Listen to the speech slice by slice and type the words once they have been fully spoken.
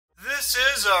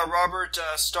This is Robert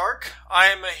Stark. I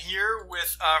am here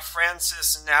with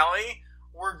Francis Nally.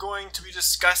 We're going to be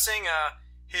discussing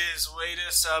his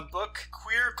latest book,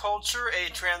 Queer Culture, A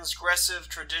Transgressive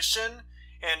Tradition,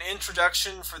 an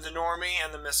Introduction for the Normie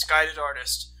and the Misguided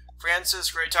Artist. Francis,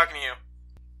 great talking to you.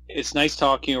 It's nice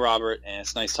talking to you, Robert, and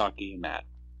it's nice talking to you, Matt.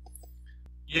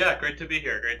 Yeah, great to be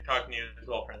here. Great talking to you as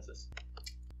well, Francis.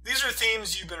 These are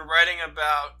themes you've been writing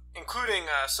about, including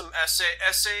some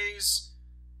essays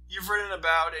you've written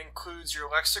about. It includes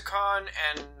your lexicon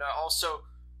and also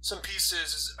some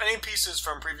pieces. Any pieces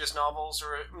from previous novels,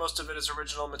 or most of it is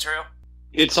original material?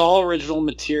 It's all original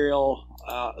material,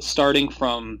 starting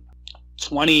from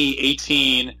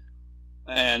 2018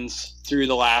 and through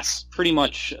the last pretty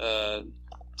much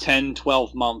 10,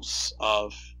 12 months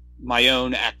of my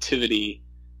own activity,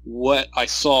 what I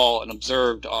saw and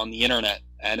observed on the internet,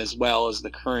 and as well as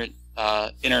the current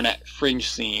internet fringe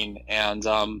scene. And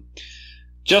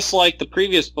just like the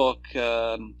previous book,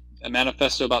 A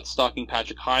Manifesto About Stalking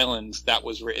Patrick Hylands, that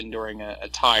was written during a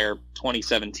tire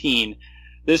 2017,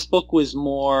 this book was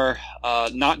more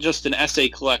not just an essay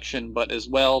collection, but as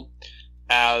well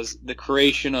as the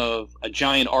creation of a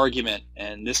giant argument.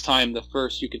 And this time the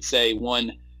first, you could say,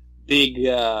 one big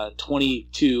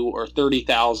 22 or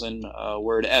 30,000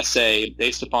 word essay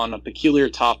based upon a peculiar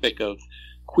topic of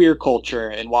queer culture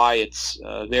and why it's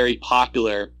very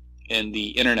popular in the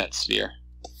internet sphere.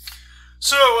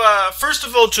 So, first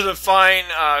of all, to define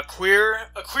queer,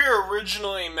 queer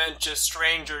originally meant just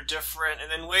strange or different, and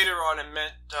then later on it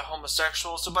meant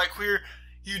homosexual. So by queer,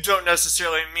 you don't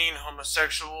necessarily mean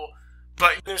homosexual,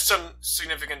 but there's some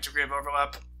significant degree of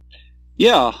overlap.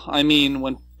 Yeah, I mean,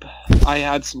 when I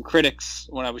had some critics,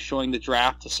 when I was showing the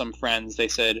draft to some friends, they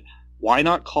said, why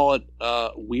not call it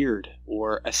weird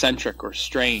or eccentric or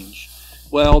strange?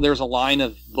 Well, there's a line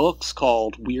of books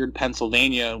called Weird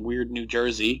Pennsylvania and Weird New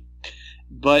Jersey,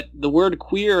 but the word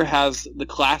queer has the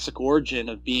classic origin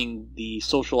of being the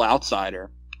social outsider.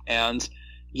 And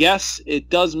yes, it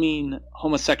does mean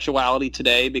homosexuality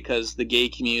today because the gay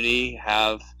community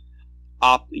have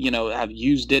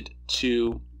used it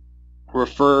to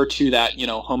refer to that,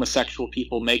 homosexual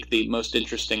people make the most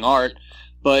interesting art.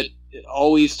 But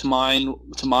always to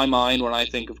my mind, when I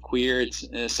think of queer, it's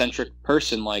an eccentric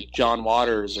person like John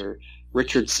Waters or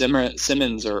Richard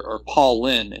Simmons or Paul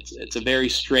Lynn. It's a very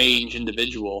strange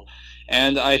individual.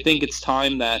 And I think it's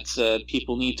time that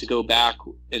people need to go back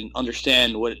and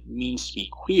understand what it means to be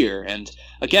queer. And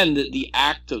again, the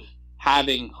act of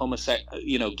having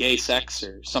gay sex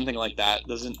or something like that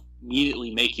doesn't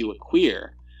immediately make you a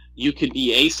queer. You could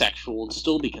be asexual and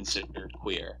still be considered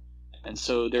queer. And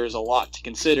so there's a lot to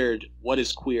consider what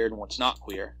is queer and what's not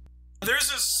queer.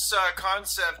 There's this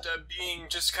concept of being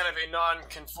just kind of a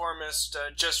non-conformist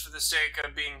just for the sake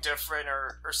of being different,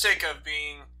 or sake of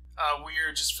being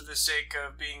weird just for the sake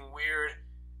of being weird.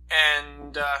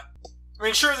 And I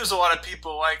mean, sure, there's a lot of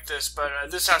people like this, but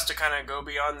this has to kind of go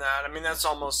beyond that. I mean, that's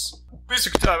almost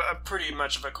basically pretty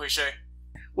much of a cliche.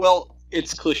 Well,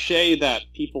 it's cliche that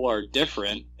people are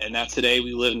different, and that today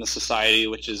we live in a society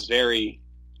which is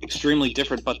extremely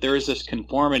different, but there is this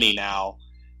conformity now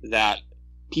that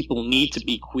people need to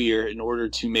be queer in order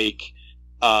to make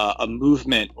a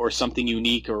movement or something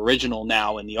unique or original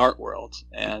now in the art world.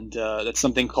 And that's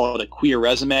something called a queer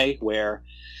resume, where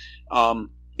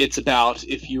it's about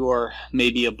if you're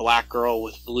maybe a black girl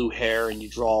with blue hair and you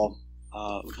draw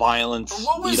violence.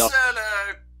 What was that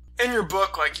in your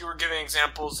book? Like, you were giving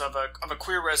examples of a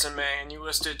queer resume, and you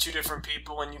listed two different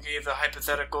people, and you gave the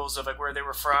hypotheticals of like where they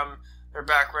were from, their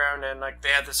background, and like they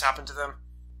had this happen to them.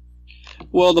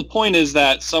 Well, the point is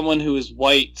that someone who is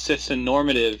white, cis, and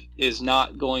normative is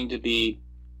not going to be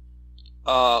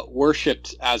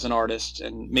worshipped as an artist,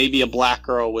 and maybe a black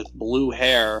girl with blue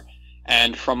hair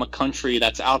and from a country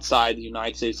that's outside the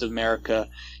United States of America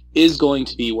is going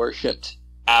to be worshipped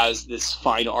as this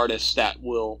fine artist that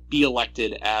will be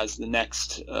elected as the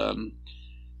next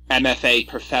MFA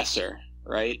professor,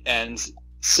 right? And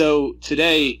so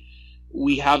today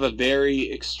we have a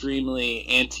very extremely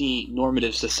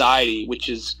anti-normative society, which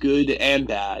is good and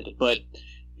bad, but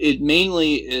it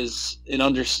mainly is an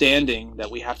understanding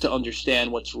that we have to understand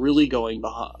what's really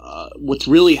what's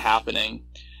really happening.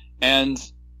 And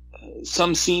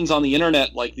some scenes on the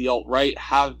internet, like the alt-right,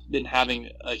 have been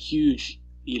having a huge,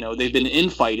 they've been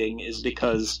infighting, is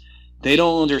because they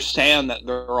don't understand that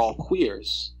they're all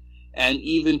queers. And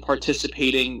even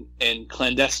participating in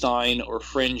clandestine or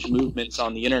fringe movements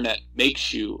on the internet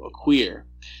makes you a queer.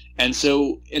 And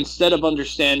so instead of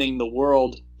understanding the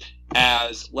world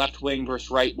as left-wing versus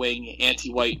right-wing,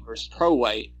 anti-white versus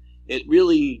pro-white, it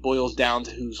really boils down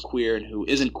to who's queer and who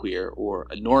isn't queer, or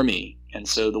a normie. And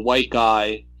so the white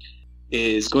guy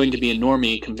is going to be a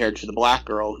normie compared to the black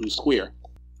girl who's queer.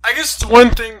 I guess the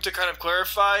one thing to kind of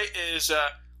clarify is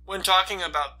when talking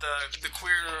about the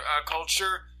queer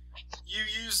culture, you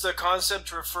use the concept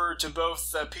to refer to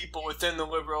both people within the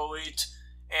liberal elite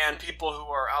and people who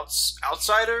are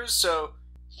outsiders. So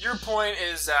your point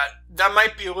is that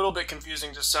might be a little bit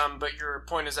confusing to some, but your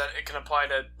point is that it can apply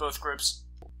to both groups.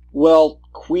 Well,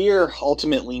 queer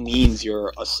ultimately means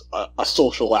you're a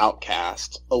social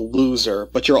outcast, a loser,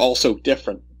 but you're also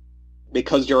different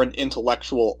because you're an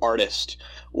intellectual artist,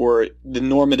 or the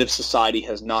normative society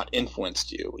has not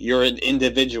influenced you. You're an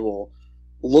individual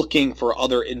looking for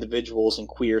other individuals and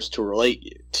queers to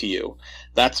relate to you.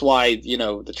 That's why,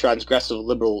 the transgressive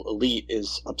liberal elite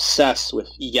is obsessed with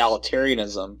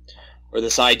egalitarianism, or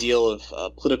this ideal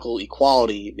of political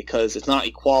equality, because it's not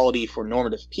equality for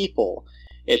normative people.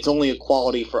 It's only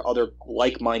equality for other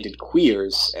like-minded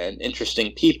queers and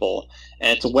interesting people,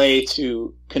 and it's a way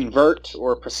to convert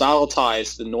or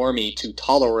proselytize the normie to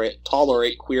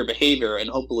tolerate queer behavior and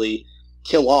hopefully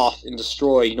kill off and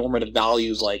destroy normative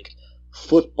values like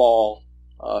football,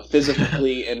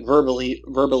 physically and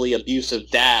verbally abusive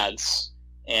dads,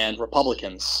 and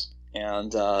Republicans.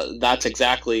 And that's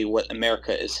exactly what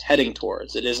America is heading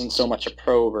towards. It isn't so much a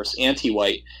pro versus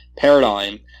anti-white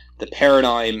paradigm. The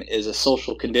paradigm is a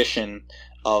social condition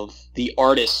of the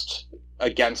artist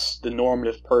against the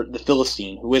normative the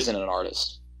Philistine, who isn't an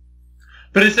artist.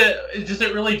 But does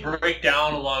it really break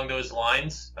down along those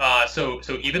lines so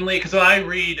evenly? Because when I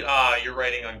read your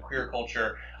writing on queer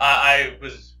culture, I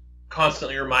was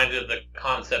constantly reminded of the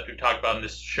concept we've talked about in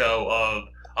this show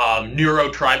of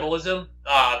neurotribalism,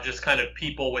 just kind of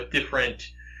people with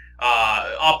different,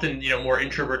 often more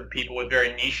introverted people with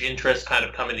very niche interests kind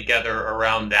of coming together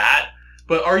around that.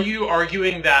 But are you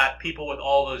arguing that people with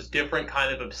all those different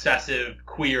kind of obsessive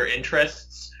queer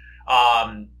interests,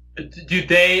 do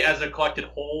they as a collected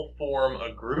whole form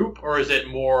a group, or is it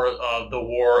more of the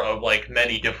war of like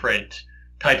many different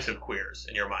types of queers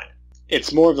in your mind?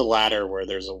 It's more of the latter, where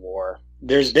there's a war.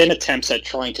 There's been attempts at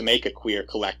trying to make a queer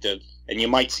collective, and you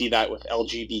might see that with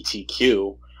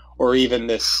LGBTQ, or even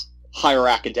this higher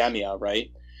academia, right?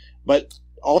 But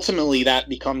ultimately that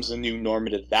becomes the new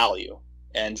normative value,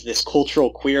 and this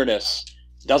cultural queerness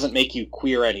doesn't make you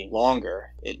queer any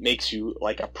longer. It makes you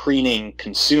like a preening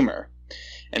consumer.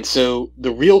 And so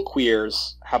the real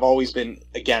queers have always been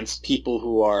against people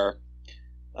who are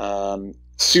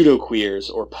pseudo-queers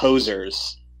or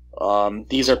posers.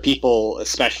 These are people,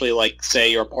 especially like,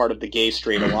 say, you're part of the Gay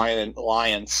Straight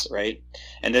Alliance, right?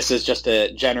 And this is just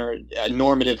a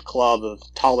normative club of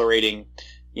tolerating,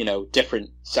 different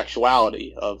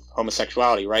sexuality, of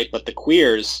homosexuality, right? But the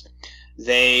queers,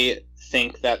 they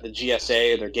think that the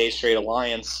GSA, their Gay Straight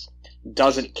Alliance,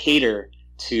 doesn't cater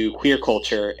to queer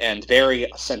culture and very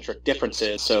eccentric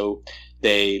differences, so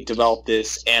they develop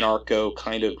this anarcho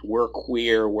kind of we're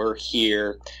queer, we're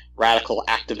here, radical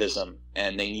activism,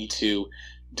 and they need to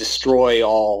destroy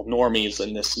all normies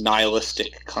in this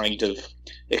nihilistic kind of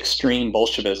extreme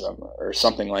Bolshevism or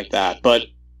something like that. But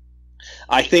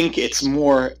I think it's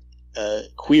more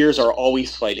queers are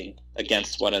always fighting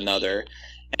against one another,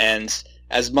 and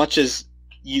as much as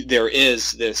there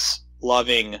is this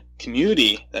loving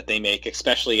community that they make,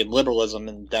 especially in liberalism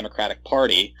and the Democratic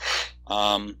Party,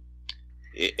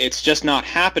 it's just not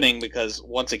happening because,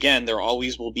 once again, there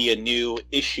always will be a new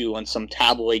issue on some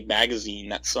tabloid magazine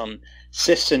that some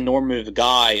cis and normative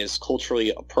guy is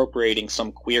culturally appropriating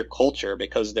some queer culture,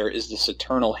 because there is this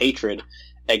eternal hatred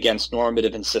against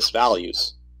normative and cis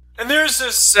values. And there's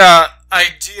this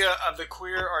idea of the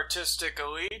queer artistic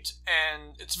elite,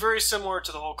 and it's very similar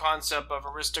to the whole concept of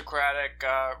aristocratic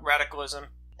radicalism.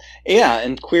 Yeah,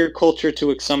 and queer culture,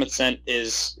 to some extent,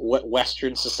 is what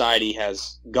Western society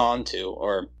has gone to.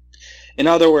 Or, in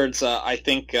other words, I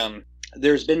think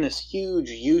there's been this huge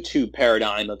YouTube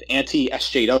paradigm of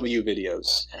anti-SJW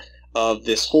videos, of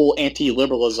this whole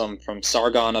anti-liberalism from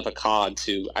Sargon of Akkad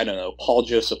to, I don't know, Paul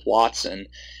Joseph Watson.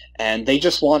 And they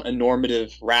just want a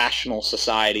normative, rational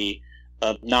society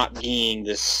of not being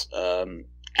this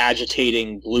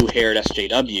agitating, blue-haired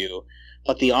SJW.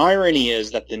 But the irony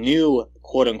is that the new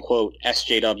quote-unquote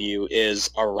SJW is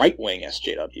a right-wing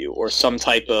SJW, or some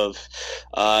type of,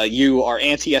 you are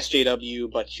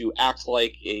anti-SJW, but you act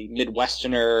like a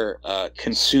Midwesterner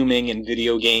consuming in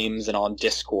video games and on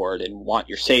Discord and want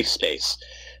your safe space.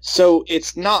 So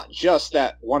it's not just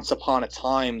that once upon a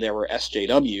time there were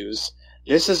SJWs.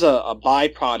 This is a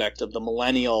byproduct of the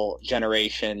millennial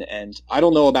generation, and I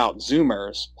don't know about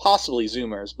Zoomers, possibly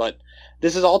Zoomers, but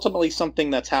this is ultimately something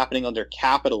that's happening under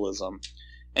capitalism.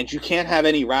 And you can't have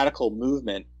any radical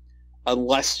movement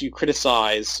unless you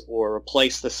criticize or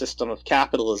replace the system of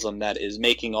capitalism that is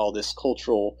making all this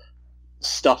cultural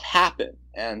stuff happen.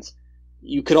 And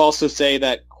you could also say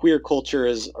that queer culture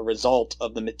is a result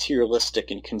of the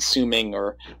materialistic and consuming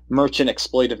or merchant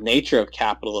exploitive nature of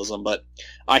capitalism, but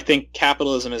I think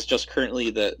capitalism is just currently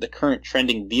the current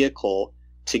trending vehicle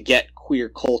to get queer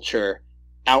culture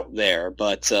out there.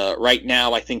 But right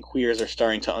now I think queers are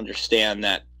starting to understand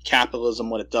that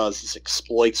capitalism, what it does is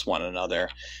exploits one another,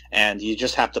 and you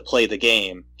just have to play the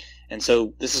game. And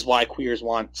so this is why queers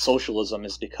want socialism,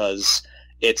 is because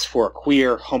it's for a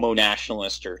queer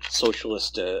homo-nationalist or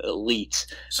socialist elite.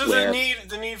 So the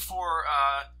need for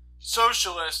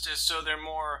socialist is so they're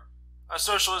more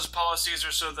socialist policies,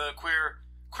 or so the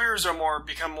queers are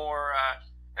become more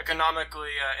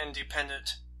economically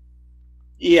independent.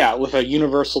 Yeah, with a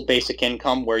universal basic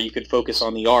income where you could focus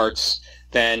on the arts,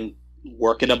 then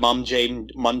work at a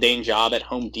mundane job at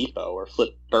Home Depot or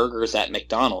flip burgers at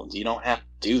McDonald's. You don't have to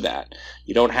do that.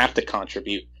 You don't have to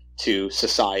contribute to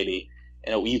society.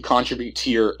 You contribute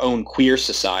to your own queer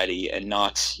society, and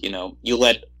not, you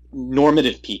let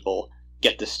normative people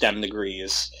get the STEM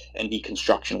degrees and be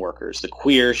construction workers. The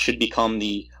queers should become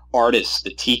the artists,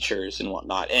 the teachers, and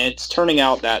whatnot. And it's turning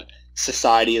out that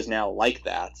society is now like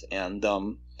that. And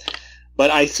but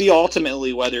I see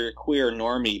ultimately, whether queer or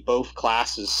normie, both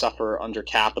classes suffer under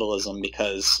capitalism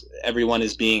because everyone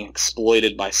is being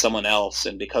exploited by someone else,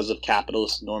 and because of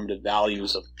capitalist normative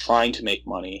values of trying to make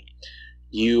money,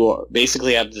 you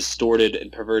basically have distorted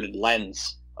and perverted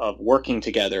lens of working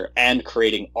together and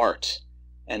creating art,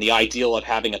 and the ideal of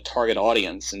having a target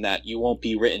audience, and that you won't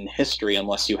be written history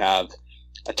unless you have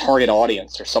a target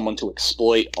audience or someone to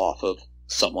exploit off of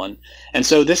someone. And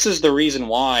so this is the reason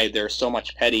why there's so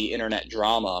much petty internet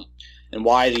drama, and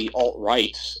why the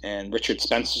alt-right and Richard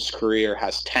Spencer's career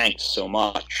has tanked so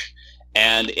much.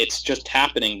 And it's just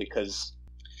happening because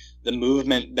the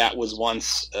movement that was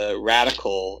once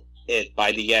radical,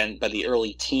 by the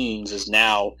early teens, is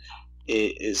now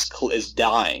is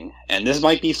dying. And this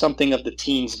might be something of the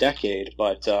teens decade,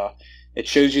 but it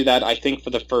shows you that I think for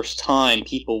the first time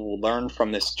people will learn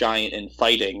from this giant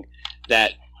infighting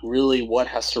that really what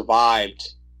has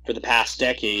survived for the past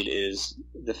decade is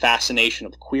the fascination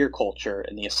of queer culture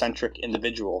and the eccentric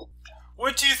individual.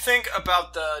 What do you think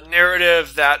about the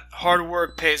narrative that hard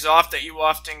work pays off that you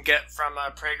often get from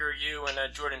PragerU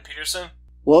and Jordan Peterson?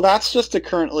 Well, that's just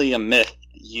currently a myth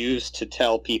used to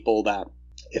tell people that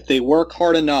if they work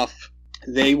hard enough,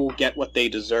 they will get what they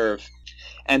deserve,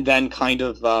 and then kind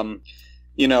of,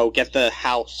 get the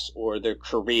house or their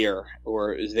career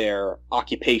or their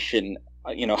occupation,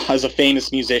 as a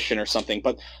famous musician or something.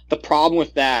 But the problem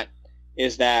with that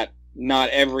is that not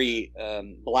every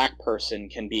black person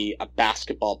can be a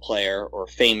basketball player or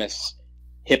famous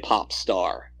hip-hop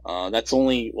star. That's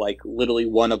only literally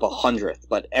one of 100th,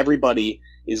 but everybody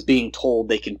is being told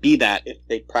they can be that if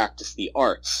they practice the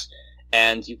arts.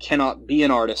 And you cannot be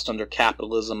an artist under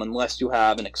capitalism unless you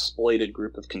have an exploited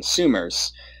group of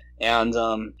consumers. And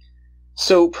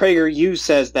so PragerU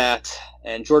says that,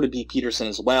 and Jordan B. Peterson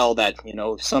as well, that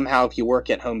if you work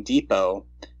at Home Depot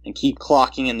and keep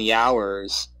clocking in the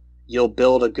hours, you'll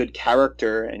build a good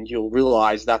character and you'll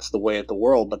realize that's the way of the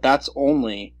world. But that's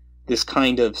only this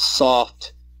kind of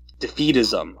soft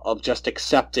defeatism of just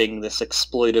accepting this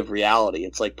exploitive reality.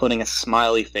 It's like putting a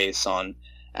smiley face on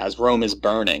as Rome is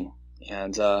burning.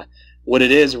 And what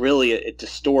it is really, it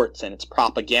distorts, and it's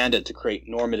propaganda to create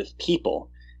normative people.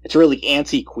 It's really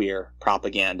anti-queer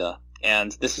propaganda.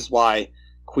 And this is why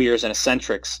queers and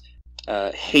eccentrics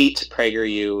hate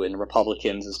PragerU and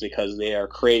Republicans, is because they are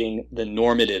creating the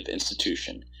normative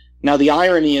institution. Now, the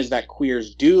irony is that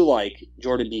queers do like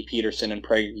Jordan B. Peterson and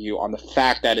PragerU on the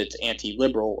fact that it's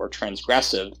anti-liberal or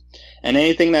transgressive, and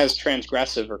anything that is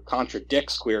transgressive or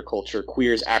contradicts queer culture,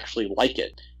 queers actually like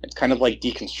it. It's kind of like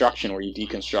deconstruction, where you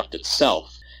deconstruct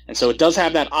itself. And so it does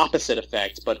have that opposite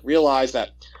effect, but realize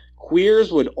that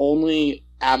queers would only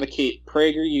advocate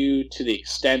PragerU to the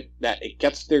extent that it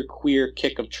gets their queer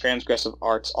kick of transgressive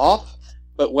arts off,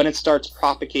 but when it starts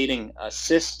propagating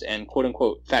cis and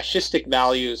quote-unquote fascistic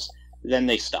values, then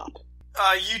they stop.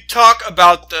 You talk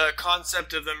about the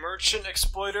concept of the merchant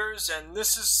exploiters, and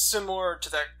this is similar to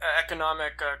that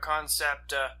economic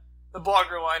concept. The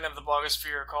blogger line of the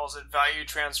blogosphere calls it value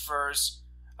transfers.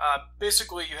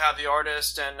 Basically, you have the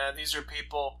artist, and these are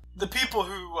the people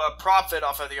who profit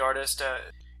off of the artist.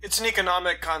 It's an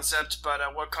economic concept, but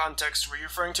what context were you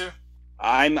referring to?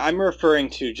 I'm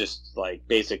referring to just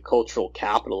basic cultural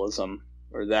capitalism,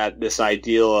 or that this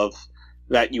ideal of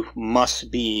that you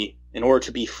must be in order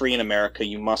to be free in America,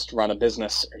 you must run a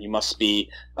business, or you must be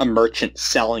a merchant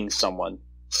selling someone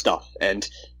stuff, and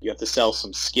you have to sell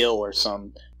some skill or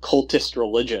some cultist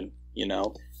religion,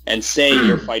 and say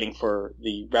you're fighting for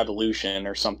the revolution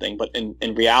or something, but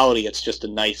in reality, it's just a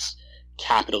nice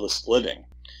capitalist living.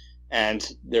 And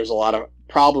there's a lot of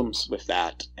problems with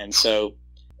that. And so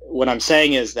what I'm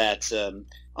saying is that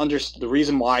the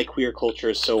reason why queer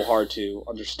culture is so hard to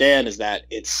understand is that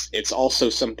it's also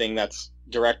something that's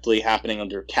directly happening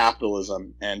under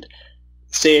capitalism. And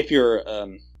say if you're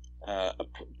a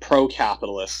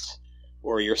pro-capitalist,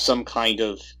 or you're some kind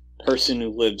of person who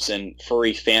lives in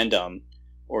furry fandom,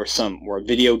 or a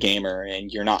video gamer, and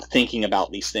you're not thinking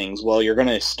about these things, well, you're going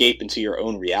to escape into your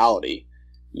own reality.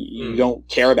 You don't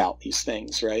care about these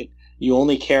things, right? You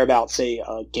only care about, say,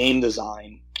 game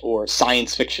design or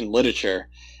science fiction literature,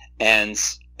 and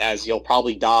as you'll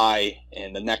probably die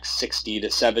in the next 60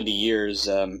 to 70 years,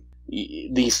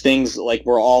 these things, like,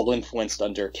 we're all influenced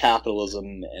under capitalism,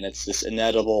 and it's this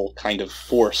inevitable kind of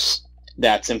force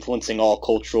that's influencing all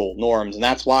cultural norms, and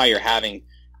that's why you're having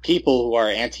people who are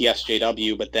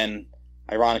anti-SJW, but then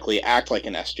ironically act like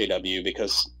an SJW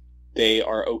because they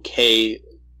are okay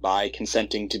by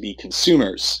consenting to be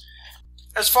consumers.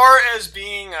 As far as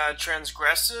being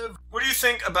transgressive, what do you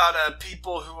think about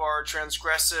people who are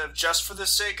transgressive just for the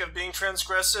sake of being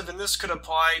transgressive? And this could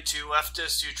apply to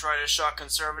leftists who try to shock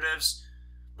conservatives,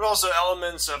 but also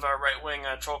elements of right-wing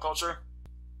troll culture.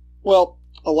 Well,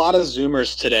 a lot of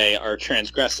Zoomers today are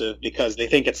transgressive because they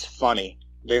think it's funny.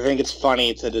 They think it's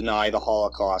funny to deny the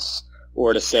Holocaust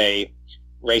or to say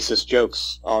racist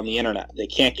jokes on the internet. They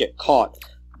can't get caught.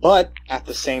 But at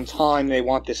the same time, they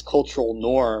want this cultural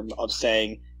norm of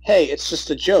saying, hey, it's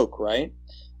just a joke, right?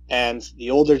 And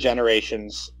the older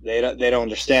generations, they don't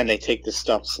understand. They take this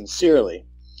stuff sincerely.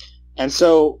 And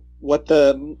so what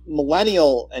the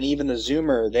millennial and even the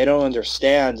Zoomer, they don't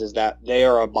understand is that they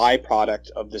are a byproduct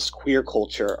of this queer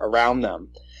culture around them.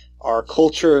 Our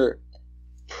culture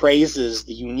praises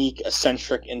the unique,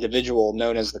 eccentric individual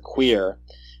known as the queer.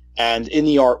 And in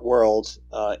the art world,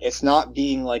 it's not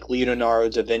being like Leonardo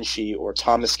da Vinci or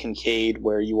Thomas Kinkade,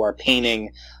 where you are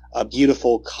painting a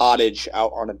beautiful cottage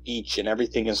out on a beach and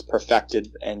everything is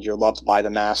perfected and you're loved by the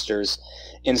masters.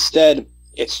 Instead,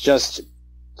 it's just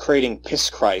creating Piss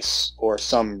Christ or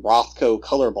some Rothko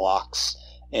color blocks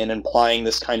and implying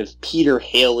this kind of Peter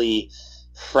Haley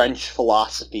French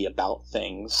philosophy about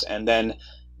things. And then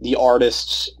the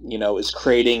artist, is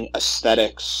creating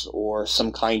aesthetics or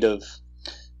some kind of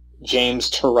James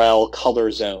Turrell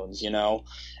color zones,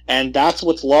 and that's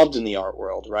what's loved in the art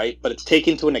world, right? But it's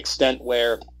taken to an extent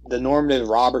where the normative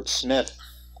Robert Smith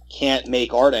can't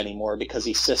make art anymore because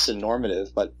he's cis and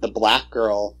normative, but the black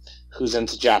girl who's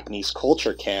into Japanese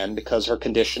culture can because her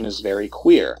condition is very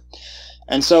queer.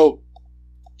 And so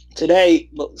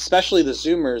today, especially the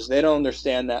Zoomers, they don't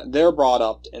understand that they're brought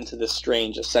up into this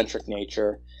strange eccentric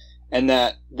nature, and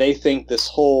that they think this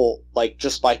whole,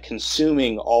 just by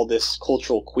consuming all this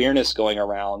cultural queerness going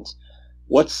around,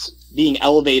 what's being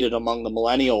elevated among the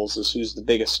millennials is who's the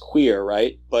biggest queer,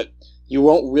 right? But you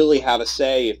won't really have a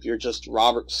say if you're just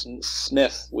Robert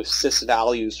Smith with cis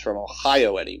values from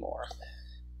Ohio anymore.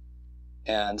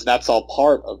 And that's all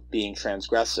part of being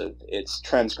transgressive. It's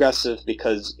transgressive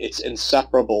because it's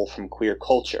inseparable from queer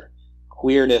culture.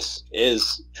 Queerness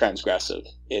is transgressive.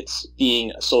 It's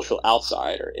being a social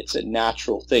outsider. It's a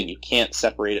natural thing. You can't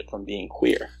separate it from being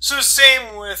queer. So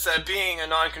same with being a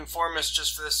nonconformist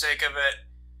just for the sake of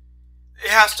it. It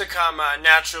has to come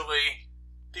naturally,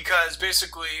 because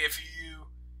basically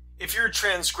if you're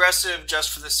transgressive just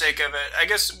for the sake of it, I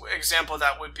guess example of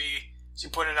that would be, as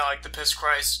you pointed out, like the Piss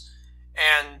Christ,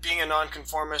 and being a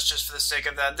nonconformist just for the sake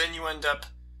of that, then you end up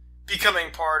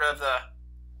becoming part of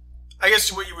I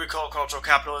guess what you would call cultural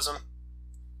capitalism.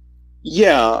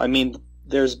 Yeah, I mean,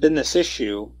 there's been this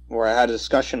issue where I had a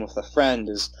discussion with a friend,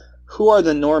 is who are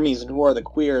the normies and who are the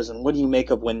queers, and what do you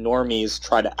make of when normies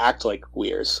try to act like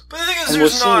queers? But the thing is,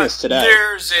 and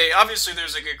obviously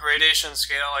there's a gradation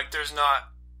scale, there's not,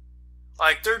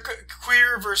 they're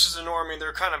queer versus a normie,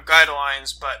 they're kind of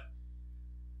guidelines, but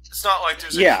it's not like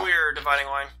there's a clear dividing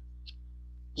line.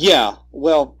 Yeah,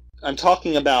 well, I'm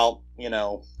talking about,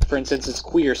 for instance, it's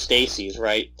queer Stacy's,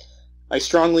 right? I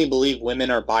strongly believe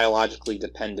women are biologically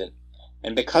dependent,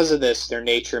 and because of this, their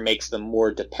nature makes them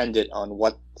more dependent on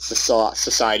what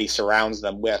society surrounds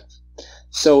them with.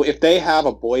 So if they have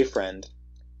a boyfriend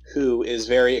who is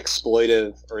very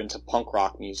exploitive or into punk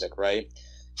rock music, right?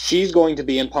 She's going to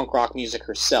be in punk rock music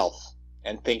herself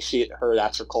and think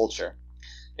that's her culture.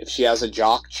 If she has a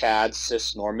jock, Chad,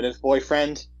 cis-normative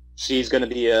boyfriend, she's going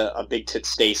to be a big tit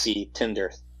Stacy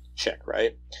Tinder chick,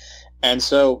 right? And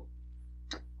so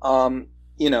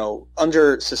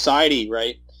Under society,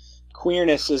 right,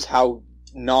 queerness is how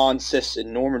non-cis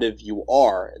and normative you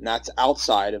are, and that's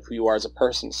outside of who you are as a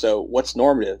person. So what's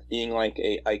normative? Being like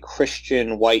a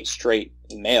Christian, white, straight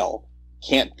male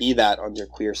can't be that under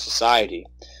queer society.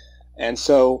 And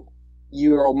so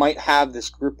you might have this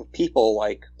group of people,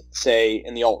 like, say,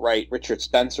 in the alt-right, Richard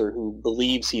Spencer, who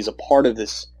believes he's a part of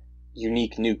this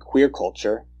unique new queer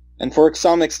culture. And for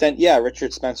some extent, yeah,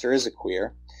 Richard Spencer is a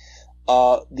queer.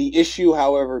 The issue,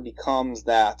 however, becomes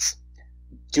that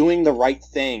doing the right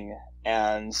thing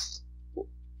and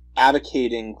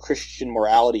advocating Christian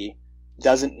morality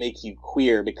doesn't make you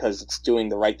queer because it's doing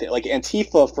the right thing. Like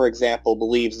Antifa, for example,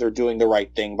 believes they're doing the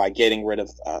right thing by getting rid of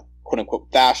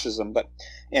quote-unquote fascism. But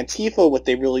Antifa, what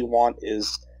they really want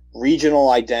is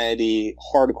regional identity,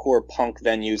 hardcore punk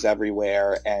venues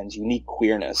everywhere, and unique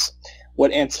queerness.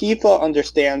 What Antifa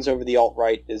understands over the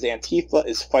alt-right is Antifa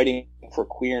is fighting for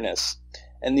queerness.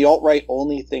 And the alt-right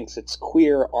only thinks it's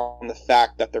queer on the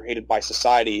fact that they're hated by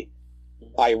society,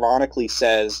 ironically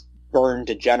says, burn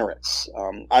degenerates.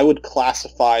 I would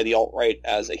classify the alt-right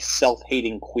as a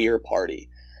self-hating queer party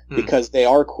because they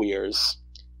are queers,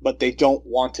 but they don't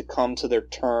want to come to their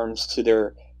terms to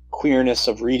their queerness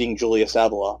of reading Julius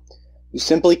Evola. You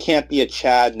simply can't be a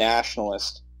Chad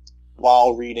nationalist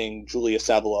while reading Julius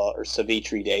Evola or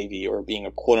Savitri Devi or being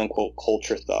a quote-unquote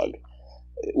culture thug.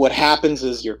 What happens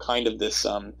is you're kind of this,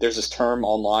 there's this term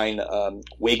online,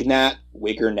 wignat,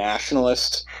 wigger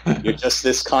nationalist. You're just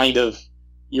this kind of,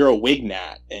 you're a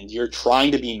wignat, and you're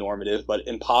trying to be normative, but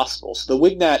impossible. So the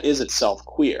wignat is itself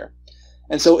queer.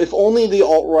 And so if only the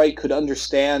alt-right could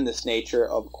understand this nature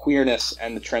of queerness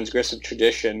and the transgressive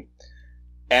tradition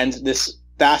and this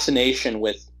fascination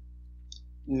with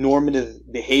normative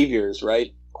behaviors,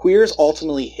 right? Queers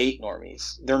ultimately hate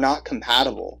normies. They're not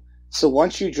compatible. So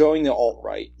once you join the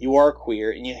alt-right, you are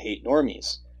queer and you hate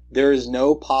normies. There is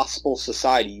no possible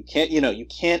society. You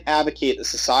can't advocate a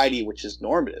society which is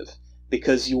normative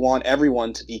because you want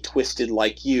everyone to be twisted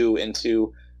like you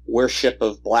into worship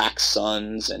of black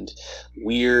suns and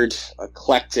weird,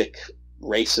 eclectic,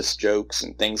 racist jokes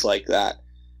and things like that.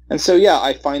 And so, yeah,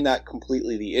 I find that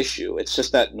completely the issue. It's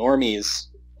just that normies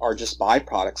are just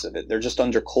byproducts of it. They're just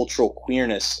under cultural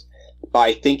queerness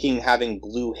by thinking having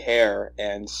blue hair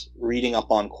and reading up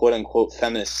on quote-unquote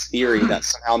feminist theory that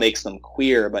somehow makes them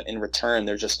queer, but in return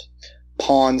they're just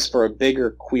pawns for a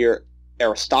bigger queer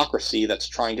aristocracy that's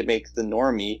trying to make the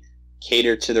normie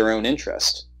cater to their own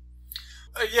interest.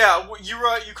 Yeah,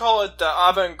 you call it the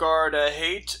avant-garde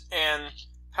hate, and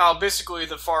how basically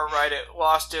the far right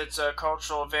lost its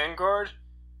cultural vanguard.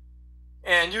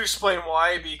 And you explain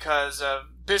why, because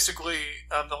basically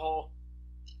the whole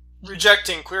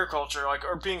rejecting queer culture,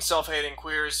 or being self-hating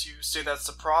queers, you say that's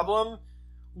the problem.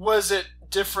 Was it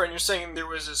different? You're saying there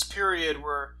was this period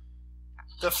where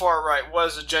the far right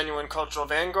was a genuine cultural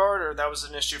vanguard, or that was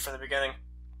an issue from the beginning?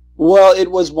 Well,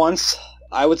 it was once,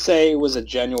 I would say it was a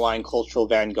genuine cultural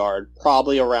vanguard,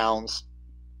 probably around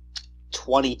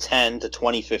 2010 to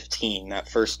 2015, that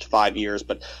first 5 years.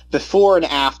 But before and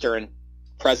after and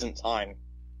present time,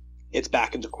 it's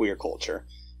back into queer culture.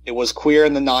 It was queer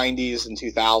in the 90s and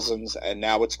 2000s, and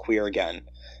now it's queer again.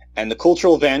 And the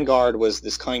cultural vanguard was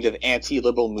this kind of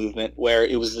anti-liberal movement where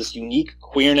it was this unique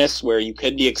queerness where you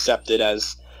could be accepted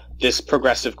as this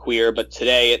progressive queer, but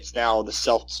today it's now the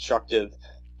self-destructive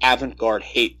avant-garde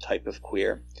hate type of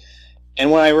queer. And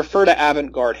when I refer to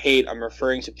avant-garde hate, I'm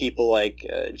referring to people like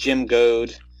Jim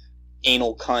Goad,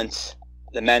 Anal Cunt,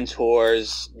 The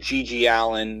Mentors, Gigi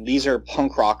Allen. These are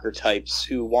punk rocker types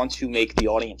who want to make the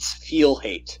audience feel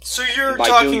hate. So you're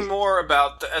talking more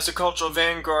about, as a cultural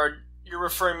vanguard, you're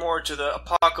referring more to the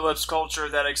apocalypse culture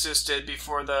that existed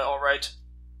before the alt-right?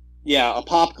 Yeah,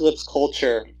 apocalypse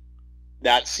culture,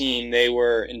 that scene, they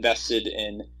were invested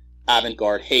in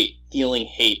avant-garde hate, feeling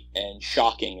hate and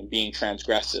shocking and being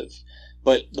transgressive.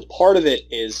 But the part of it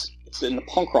is, it's in the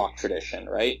punk rock tradition,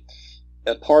 right?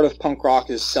 A part of punk rock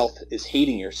is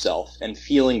hating yourself and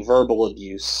feeling verbal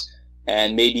abuse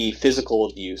and maybe physical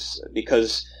abuse,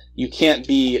 because you can't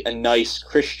be a nice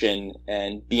Christian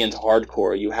and be into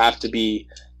hardcore. You have to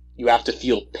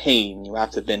feel pain. You have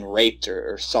to have been raped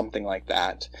or something like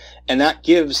that. And that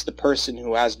gives the person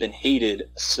who has been hated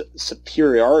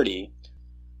superiority.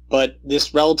 But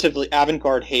this relatively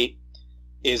avant-garde hate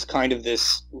is kind of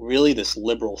this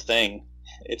liberal thing.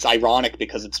 It's ironic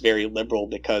because it's very liberal,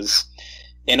 because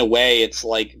in a way it's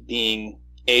like being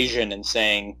Asian and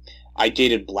saying, I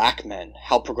dated black men.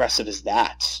 How progressive is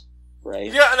that?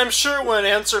 Right? Yeah, and I'm sure when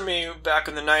Answer Me back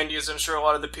in the 90s, I'm sure a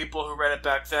lot of the people who read it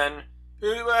back then,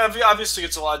 obviously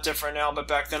it's a lot different now, but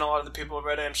back then a lot of the people who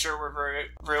read it, I'm sure, were very,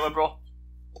 very liberal.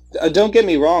 Don't get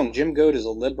me wrong, Jim Goad is a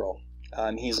liberal.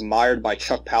 He's admired by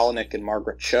Chuck Palahniuk and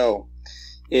Margaret Cho.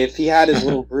 If he had his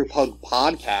little group hug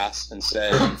podcast and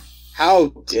said, "How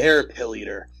dare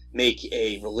pilleater make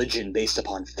a religion based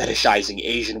upon fetishizing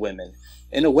Asian women?"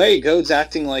 In a way, Goad's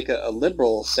acting like a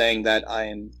liberal, saying that I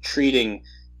am treating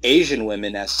Asian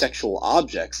women as sexual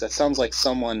objects. That sounds like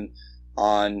someone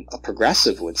on a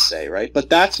progressive would say, right? But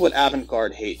that's what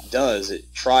avant-garde hate does.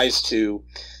 It tries to,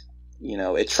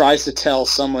 tell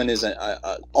someone is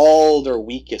all their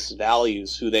weakest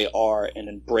values who they are and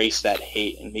embrace that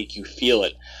hate and make you feel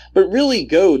it. But really,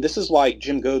 Goad, this is why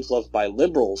Jim Goad's loved by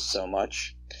liberals so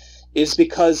much, is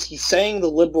because he's saying the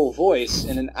liberal voice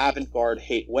in an avant-garde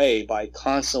hate way by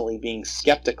constantly being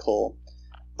skeptical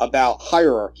about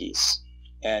hierarchies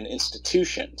and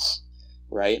institutions,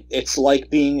 right? It's like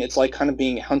kind of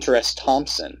being Hunter S.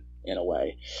 Thompson in a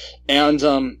way. And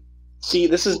see,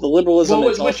 this is the liberalism.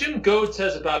 Well, what Jim Goad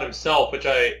says about himself, which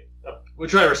I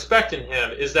respect in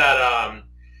him, is that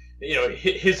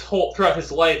his whole throughout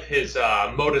his life, his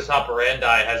modus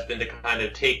operandi has been to kind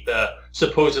of take the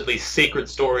supposedly sacred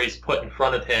stories put in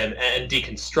front of him and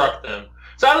deconstruct them.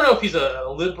 So I don't know if he's a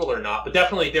liberal or not, but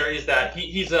definitely there is that.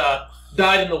 He's a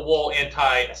dyed-in-the-wool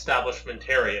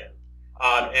anti-establishmentarian,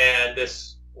 and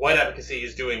this white advocacy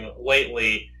he's doing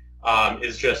lately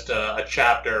is just a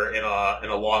chapter in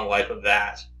a long life of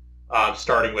that,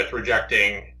 starting with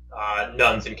rejecting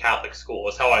nuns in Catholic school,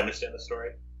 is how I understand the story.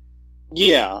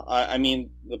 Yeah, I mean,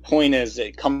 the point is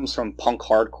it comes from punk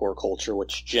hardcore culture,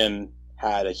 which Jim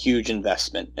had a huge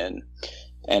investment in,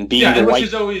 and being which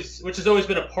has always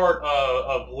been a part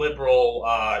of liberal,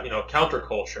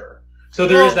 counterculture. So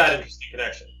there is that interesting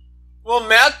connection. Well,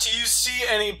 Matt, do you see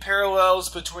any parallels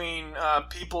between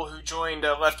people who joined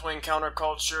left-wing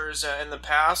countercultures in the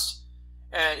past,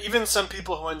 and even some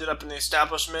people who ended up in the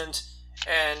establishment,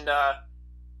 and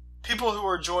people who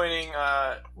are joining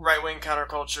right-wing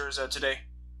countercultures today?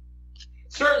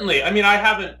 Certainly. I mean, I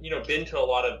haven't, been to a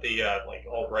lot of the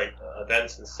alt-right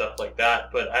events and stuff like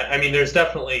that, but I mean, there's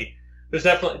definitely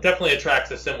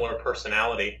attracts a similar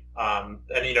personality. And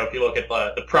if you look at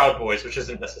the Proud Boys, which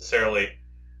isn't necessarily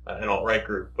an alt-right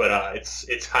group, but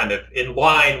it's kind of in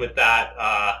line with that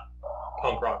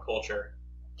punk rock culture.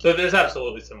 So there's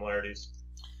absolutely similarities.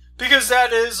 Because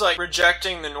that is like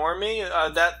rejecting the normie.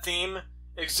 That theme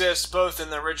exists both in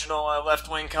the original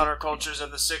left-wing countercultures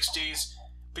of the 60s,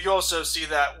 but you also see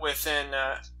that within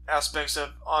aspects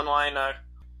of online.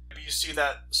 You see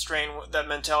that that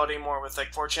mentality more with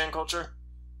like 4chan culture?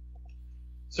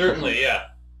 Certainly, yeah.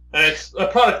 And it's a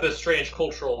product of this strange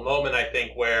cultural moment, I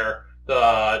think, where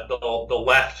the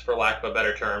left, for lack of a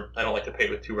better term, I don't like to paint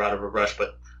with too broad of a brush,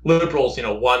 but liberals,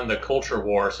 won the culture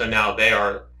war, so now they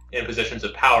are in positions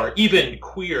of power. Even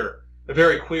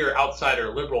very queer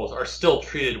outsider liberals are still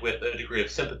treated with a degree of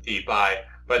sympathy by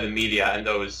the media and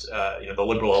those, the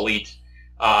liberal elite.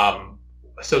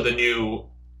 So the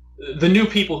new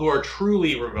people who are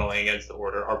truly rebelling against the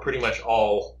order are pretty much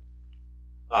all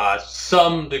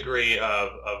some degree of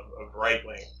right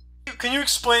wing. Can you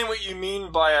explain what you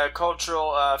mean by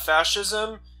cultural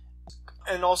fascism,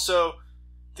 and also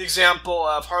the example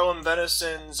of Harlan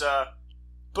Venison's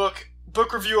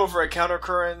book review over at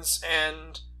Countercurrents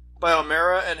and by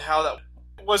O'Mara, and how that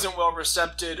wasn't well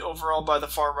received overall by the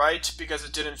far right because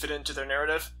it didn't fit into their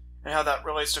narrative, and how that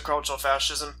relates to cultural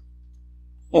fascism?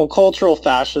 Well, cultural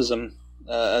fascism,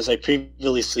 as I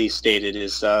previously stated,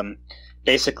 is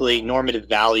basically normative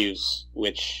values,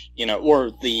 which,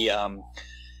 or the,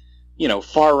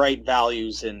 far-right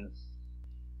values in...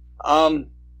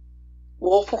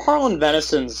 Well, for Harlan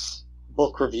Venison's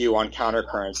book review on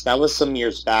Countercurrents, that was some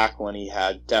years back when he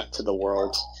had Death to the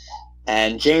World,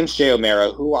 and James J.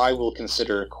 O'Mara, who I will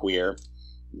consider queer,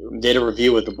 did a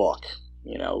review of the book.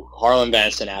 Harlan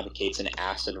Venison advocates an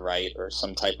acid right or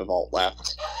some type of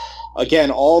alt-left.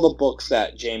 Again, all the books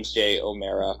that James J.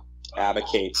 O'Mara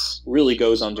advocates really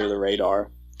goes under the radar.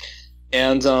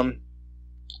 And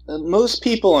most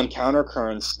people on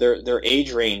Countercurrents, their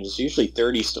age range is usually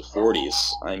 30s to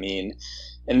 40s. I mean,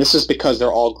 and this is because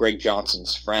they're all Greg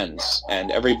Johnson's friends,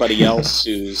 and everybody else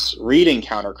who's reading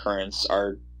Countercurrents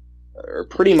are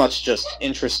pretty much just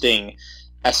interesting,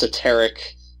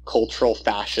 esoteric, cultural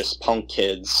fascist punk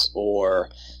kids, or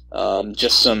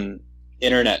just some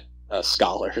internet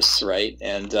scholars, right?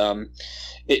 And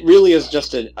it really is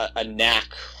just a knack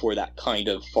for that kind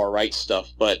of far-right stuff.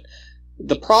 But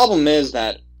the problem is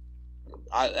that,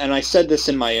 I said this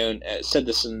in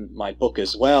my book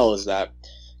as well, is that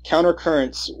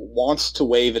Countercurrents wants to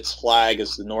wave its flag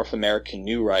as the North American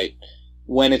New Right,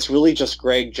 when it's really just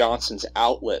Greg Johnson's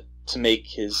outlet to make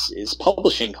his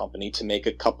publishing company to make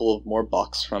a couple of more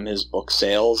bucks from his book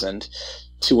sales, and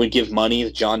to give money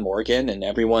to John Morgan and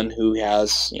everyone who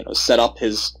has, set up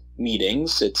his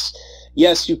meetings.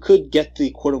 Yes, you could get the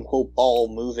quote-unquote ball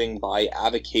moving by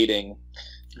advocating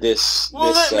this.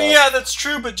 Well, yeah, that's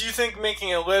true, but do you think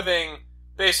making a living,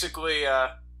 basically,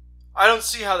 I don't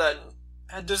see how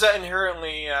does that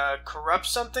inherently corrupt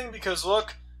something? Because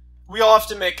look, we all have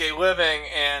to make a living,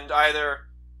 and either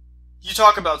you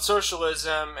talk about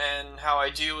socialism and how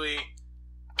ideally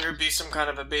there would be some kind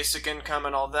of a basic income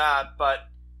and all that, but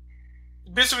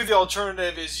basically the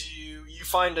alternative is you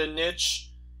find a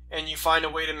niche and you find a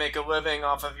way to make a living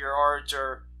off of your art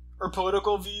or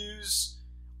political views,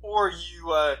 or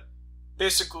you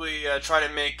basically try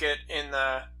to make it in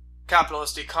the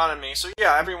capitalist economy. So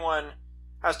yeah, everyone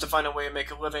has to find a way to make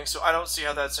a living, so I don't see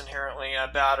how that's inherently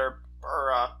bad, or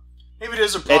maybe it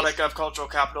is a product of cultural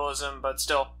capitalism, but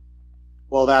still.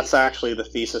 Well, that's actually the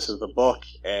thesis of the book,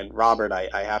 and Robert,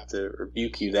 I have to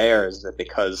rebuke you there, is that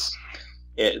because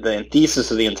the thesis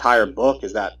of the entire book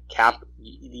is that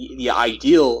the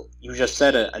ideal, you just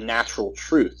said a natural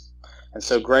truth. And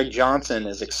so Greg Johnson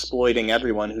is exploiting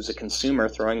everyone who's a consumer,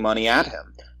 throwing money at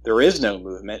him. There is no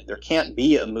movement. There can't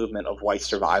be a movement of white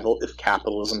survival if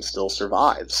capitalism still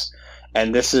survives.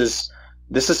 And this is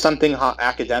something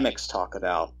academics talk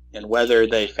about, and whether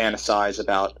they fantasize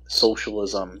about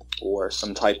socialism or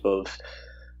some type of,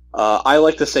 I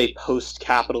like to say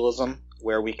post-capitalism,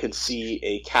 where we could see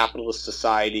a capitalist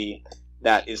society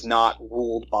that is not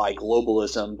ruled by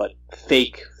globalism, but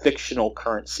fake fictional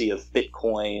currency of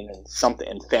Bitcoin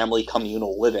and family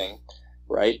communal living,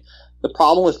 right? The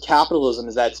problem with capitalism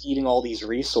is that it's eating all these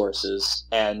resources,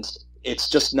 and it's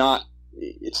just not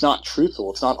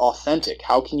truthful. It's not authentic.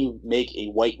 How can you make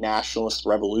a white nationalist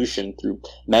revolution through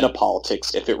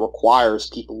metapolitics if it requires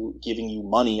people giving you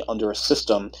money under a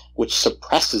system which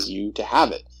suppresses you to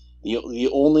have it? The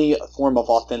only form of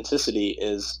authenticity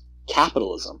is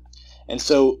capitalism. And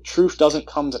so truth doesn't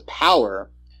come to power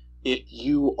if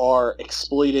you are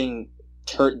exploiting,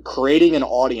 creating an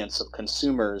audience of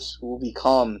consumers who will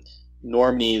become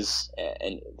normies,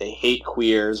 and they hate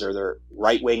queers or they're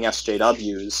right-wing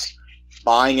SJWs,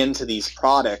 buying into these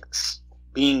products,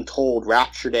 being told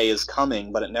Rapture Day is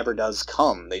coming, but it never does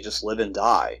come. They just live and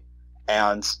die.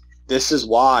 And this is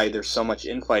why there's so much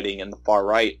infighting in the far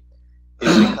right,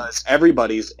 is because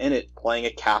everybody's in it playing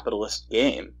a capitalist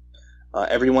game.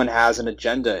 Everyone has an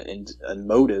agenda and a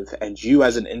motive, and you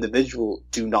as an individual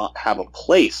do not have a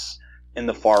place in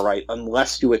the far right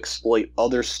unless you exploit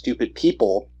other stupid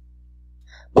people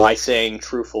by saying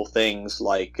truthful things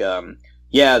like,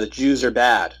 yeah, the Jews are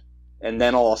bad, and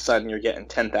then all of a sudden you're getting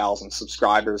 10,000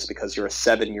 subscribers because you're a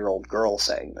 7-year-old girl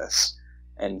saying this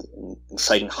and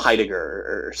citing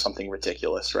Heidegger or something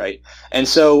ridiculous, right? And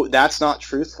so that's not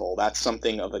truthful. That's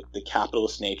something of the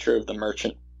capitalist nature of the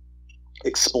merchant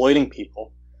exploiting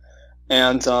people.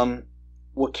 And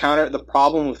the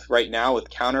problem with right now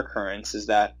with countercurrents is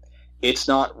that it's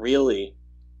not really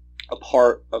a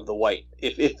part of the white.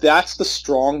 If that's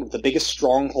the biggest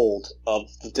stronghold of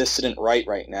the dissident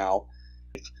right now.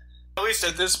 At least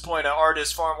at this point, art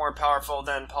is far more powerful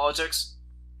than politics.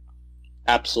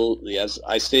 Absolutely. As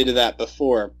I stated that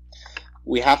before,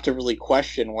 we have to really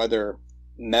question whether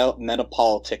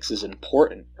metapolitics is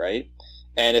important, right?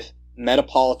 And if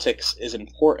metapolitics is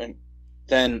important,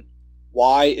 then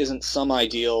why isn't some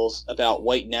ideals about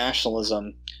white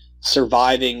nationalism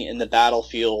surviving in the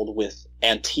battlefield with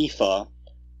Antifa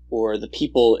or the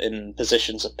people in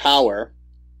positions of power,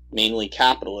 mainly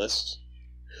capitalists,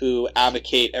 who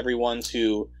advocate everyone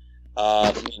to,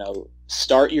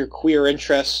 start your queer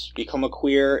interests, become a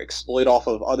queer, exploit off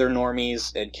of other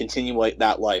normies, and continue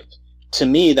that life? To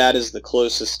me, that is the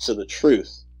closest to the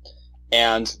truth.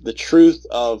 And the truth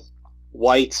of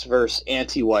whites versus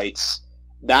anti-whites,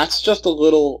 that's just a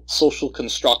little social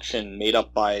construction made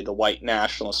up by the white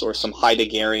nationalists or some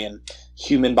Heideggerian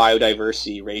human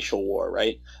biodiversity racial war,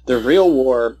 right? The real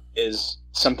war is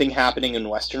something happening in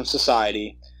Western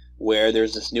society where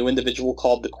there's this new individual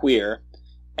called the queer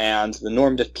and the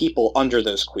normative people under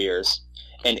those queers.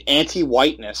 And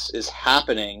anti-whiteness is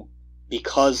happening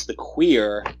because the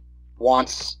queer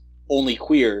wants only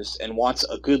queers and wants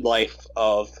a good life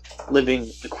of living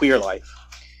the queer life.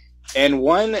 And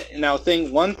one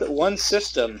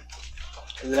system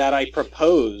that I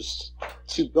proposed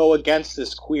to go against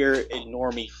this queer and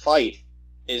normie fight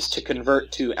is to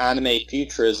convert to anime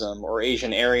futurism or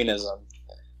Asian Aryanism,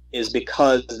 is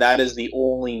because that is the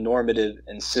only normative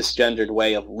and cisgendered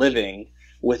way of living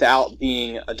without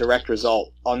being a direct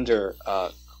result under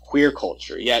queer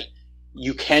culture. Yet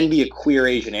you can be a queer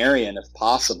Asian Aryan if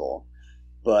possible.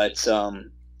 But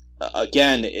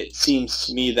again, it seems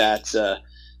to me that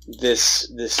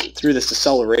this through this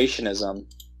accelerationism,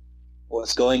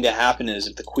 what's going to happen is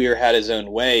if the queer had his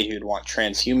own way, he would want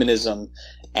transhumanism,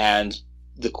 and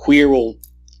the queer will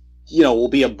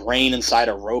be a brain inside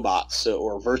a robot,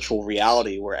 or virtual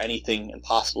reality where anything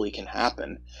impossibly can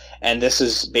happen. And this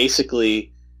is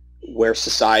basically where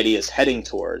society is heading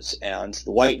towards. And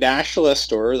the white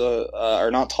nationalists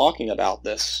are not talking about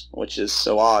this, which is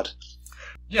so odd.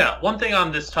 Yeah, one thing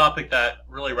on this topic that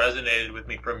really resonated with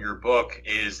me from your book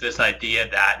is this idea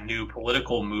that new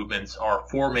political movements are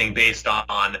forming based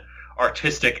on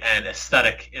artistic and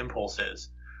aesthetic impulses.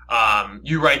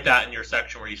 You write that in your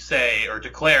section where you say or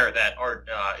declare that art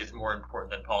is more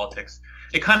important than politics.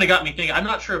 It kind of got me thinking, I'm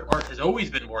not sure if art has always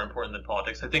been more important than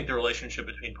politics. I think the relationship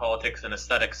between politics and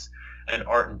aesthetics and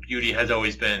art and beauty has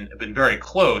always been very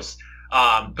close.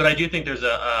 But I do think there's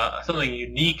something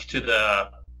unique to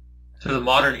the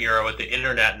modern era with the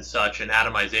internet and such and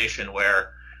atomization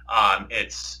where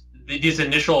it's these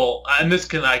initial, and I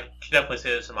can definitely say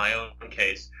this in my own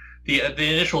case, the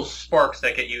initial sparks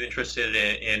that get you interested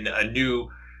in a new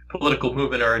political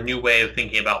movement or a new way of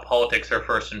thinking about politics are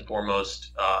first and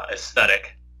foremost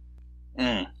aesthetic.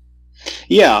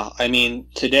 Yeah, I mean,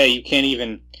 today you can't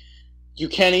even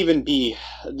be,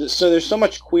 so there's so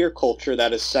much queer culture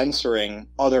that is censoring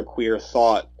other queer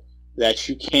thought that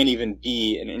you can't even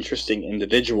be an interesting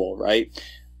individual, right?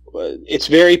 It's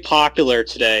very popular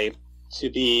today to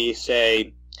be,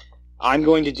 say, I'm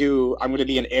going to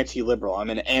be an anti-liberal. I'm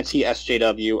an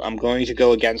anti-SJW. I'm going to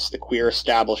go against the queer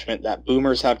establishment that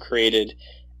boomers have created.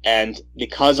 And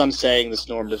because I'm saying this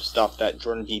normative stuff that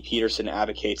Jordan B. Peterson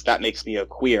advocates, that makes me a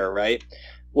queer, right?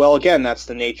 Well, again, that's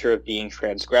the nature of being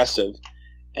transgressive.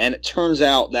 And it turns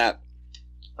out that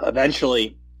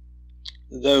eventually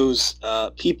those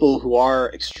people who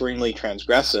are extremely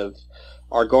transgressive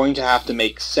are going to have to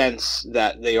make sense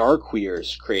that they are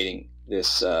queers creating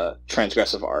this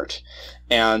transgressive art.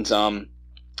 And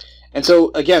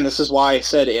so, again, this is why I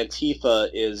said Antifa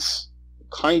is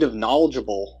kind of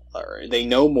knowledgeable, or they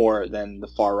know more than the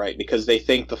far right, because they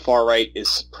think the far right is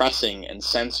suppressing and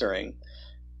censoring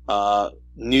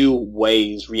new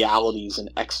ways, realities,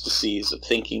 and ecstasies of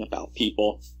thinking about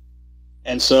people.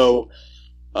 And so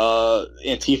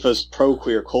Antifa's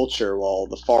pro-queer culture, while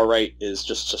the far right is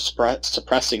just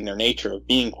suppressing their nature of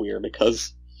being queer,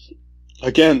 because,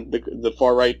 again, the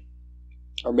far right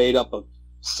are made up of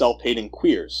self-hating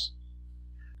queers.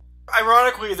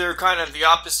 Ironically, they're kind of the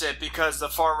opposite, because the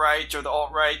far right or the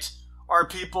alt-right are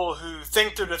people who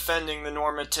think they're defending the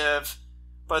normative,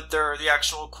 but they're the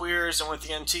actual queers, and with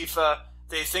the Antifa,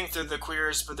 they think they're the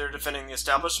queers, but they're defending the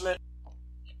establishment.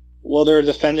 Well, they're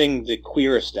defending the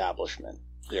queer establishment.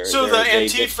 The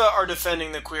Antifa are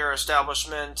defending the queer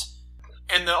establishment,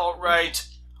 and the alt-right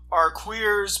are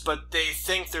queers, but they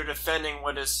think they're defending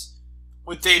what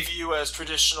they view as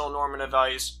traditional normative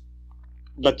values.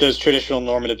 But those traditional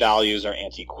normative values are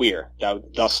anti-queer,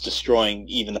 thus destroying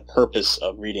even the purpose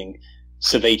of reading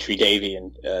Savitri Devi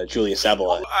and Julius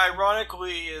Evola.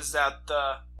 Ironically, is that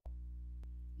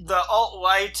the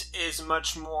alt-right is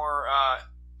much more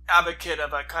advocate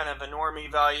of a kind of a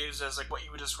normie values as like what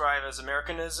you would describe as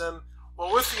Americanism.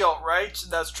 Well, with the alt-right,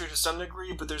 that's true to some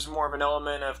degree, but there's more of an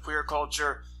element of queer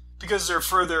culture because they're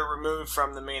further removed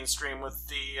from the mainstream. With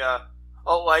the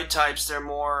alt-right types, they're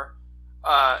more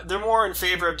in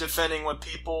favor of defending what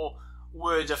people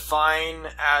would define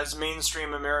as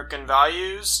mainstream American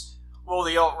values. Well,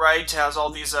 the alt-right has all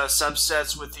these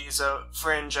subsets with these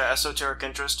fringe esoteric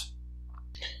interests.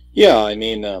 Yeah, I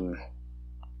mean,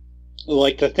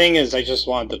 like, the thing is, I just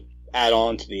wanted to add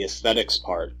on to the aesthetics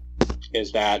part,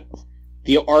 is that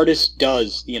the artist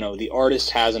the artist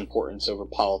has importance over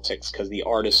politics because the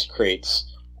artist creates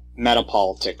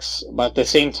metapolitics. But at the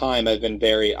same time, I've been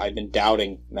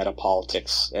doubting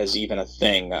metapolitics as even a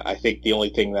thing. I think the only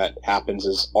thing that happens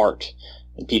is art,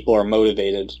 and people are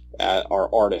motivated are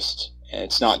artists, and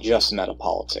it's not just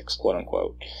metapolitics, quote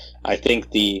unquote. I think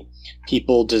the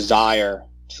people desire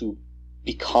to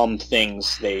become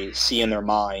things they see in their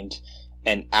mind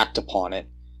and act upon it.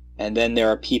 And then there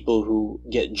are people who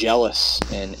get jealous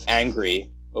and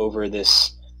angry over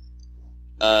this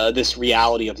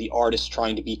reality of the artist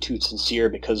trying to be too sincere,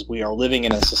 because we are living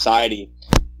in a society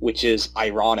which is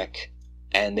ironic,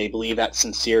 and they believe that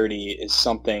sincerity is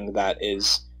something that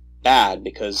is bad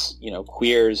because,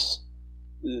 queers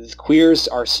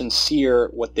are sincere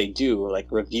what they do,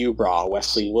 like Review Bra,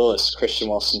 Wesley Willis, Christian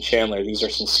Wilson Chandler. These are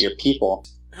sincere people.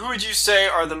 Who would you say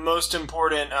are the most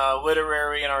important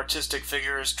literary and artistic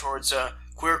figures towards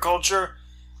queer culture,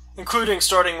 including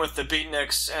starting with the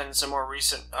Beatniks and some more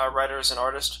recent writers and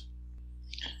artists?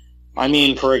 I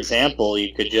mean, for example,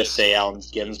 you could just say Allen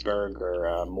Ginsberg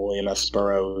or William S.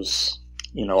 Burroughs,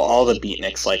 all the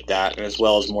beatniks like that, as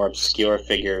well as more obscure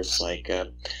figures like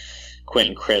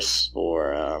Quentin Crisp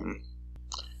or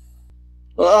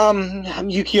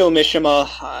Yukio Mishima.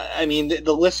 I mean,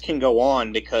 the list can go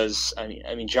on because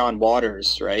I mean John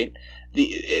Waters, right?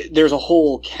 There's a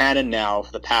whole canon now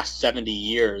for the past 70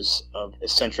 years of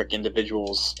eccentric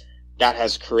individuals that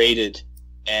has created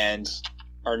and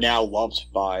are now loved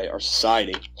by our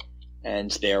society, and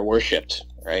they are worshipped,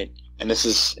 right? And this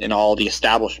is in all the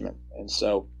establishment. And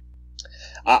so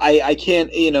I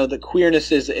can't, the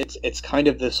queerness is, it's kind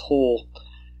of this whole,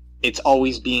 it's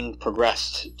always being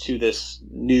progressed to this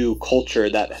new culture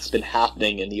that has been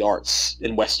happening in the arts,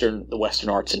 in the Western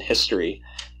arts and history.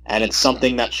 And it's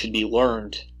something that should be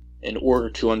learned in order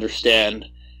to understand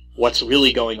what's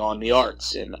really going on in the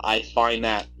arts. And I find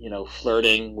that,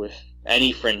 flirting with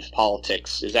any fringe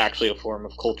politics is actually a form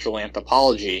of cultural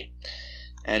anthropology.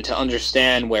 And to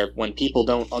understand when people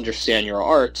don't understand your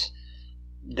art,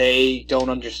 they don't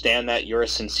understand that you're a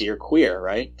sincere queer,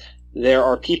 right? There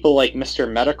are people like Mr.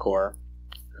 Metacore,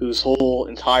 whose whole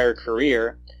entire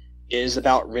career is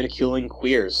about ridiculing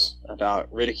queers,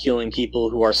 about ridiculing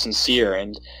people who are sincere.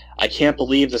 And I can't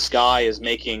believe this guy is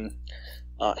making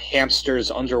hamsters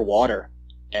underwater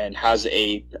and has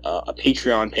a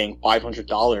Patreon paying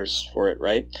 $500 for it,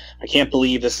 right? I can't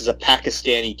believe this is a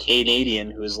Pakistani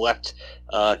Canadian who has left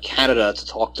Canada to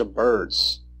talk to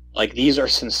birds. Like, these are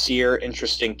sincere,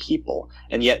 interesting people,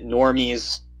 and yet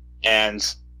normies and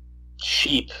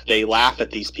sheep, they laugh at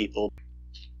these people.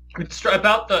 It's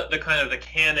about the kind of the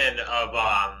canon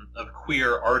of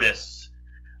queer artists.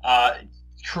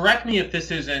 Correct me if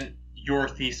this isn't your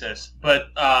thesis, but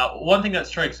one thing that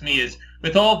strikes me is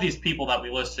with all of these people that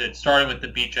we listed, starting with the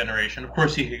Beat Generation, of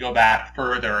course you could go back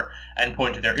further and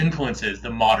point to their influences, the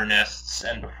modernists,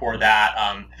 and before that,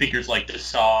 figures like de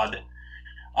Sade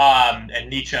and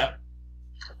Nietzsche,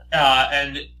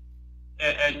 and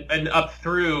up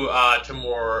through to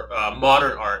more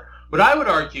modern art. What I would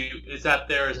argue is that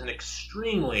there is an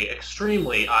extremely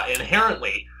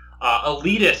inherently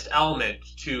elitist element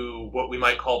to what we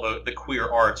might call the queer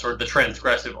arts or the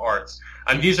transgressive arts.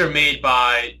 These are made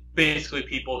by basically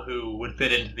people who would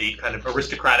fit into the kind of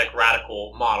aristocratic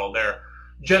radical model. They're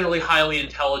generally highly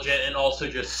intelligent and also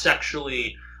just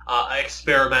sexually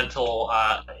experimental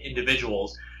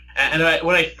individuals. And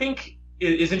what I think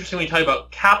is interesting when you talk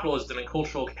about capitalism and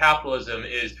cultural capitalism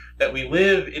is that we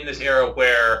live in this era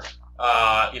where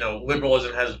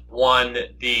liberalism has won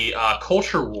the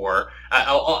culture war,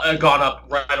 gone up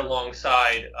right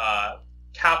alongside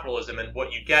capitalism, and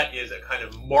what you get is a kind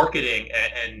of marketing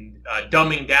and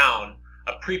dumbing down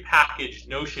a prepackaged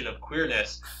notion of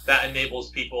queerness that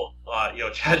enables people,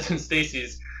 Chads and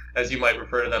Stacys, as you might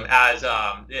refer to them, as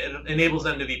it enables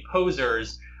them to be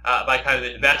posers by kind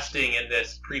of investing in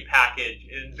this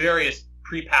in various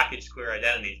prepackaged queer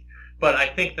identities. But I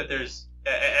think that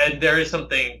there is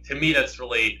something to me that's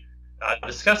really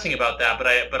disgusting about that.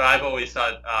 But I've always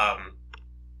thought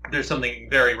there's something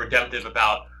very redemptive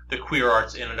about the queer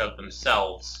arts in and of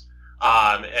themselves,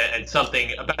 and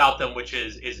something about them which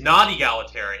is not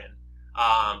egalitarian,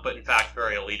 but in fact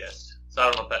very elitist. So I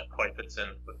don't know if that quite fits in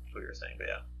with what you're saying, but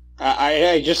yeah.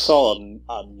 I just saw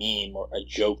a meme or a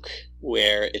joke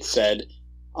where it said,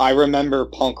 I remember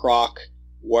punk rock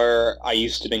where I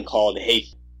used to have been called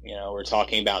hate. We're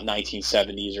talking about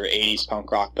 1970s or 80s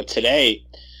punk rock. But today,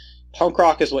 punk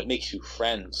rock is what makes you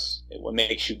friends. What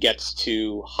makes you get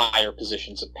to higher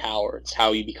positions of power. It's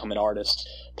how you become an artist.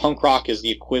 Punk rock is the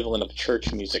equivalent of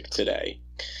church music today.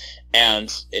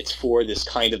 And it's for this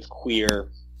kind of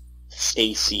queer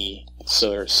Stacy,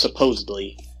 so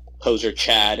supposedly poser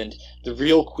Chad, and the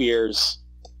real queers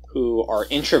who are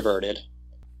introverted.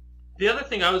 The other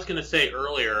thing I was going to say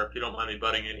earlier, if you don't mind me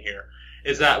butting in here,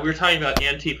 is that we were talking about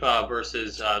Antifa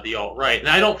versus the alt-right, and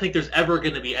I don't think there's ever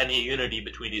going to be any unity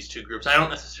between these two groups. I don't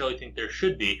necessarily think there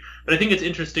should be, but I think it's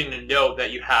interesting to note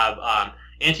that you have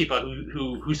Antifa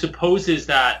who supposes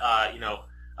that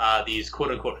these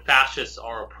quote-unquote fascists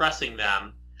are oppressing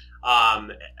them,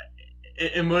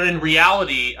 and when in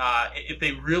reality, if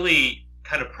they really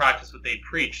kind of practice what they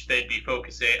preach, they'd be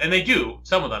focusing, and they do,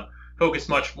 some of them, focus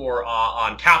much more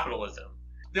on capitalism.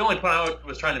 The only point I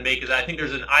was trying to make is that I think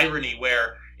there's an irony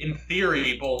where, in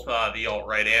theory, both the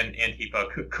alt-right and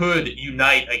Antifa could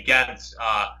unite against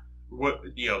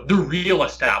the real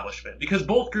establishment, because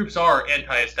both groups are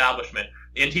anti-establishment.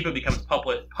 Antifa becomes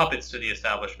puppets to the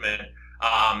establishment.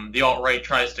 The alt-right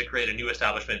tries to create a new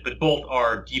establishment, but both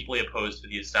are deeply opposed to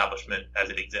the establishment as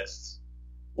it exists.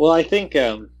 Well, I think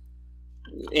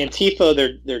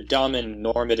Antifa, they're dumb and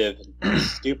normative and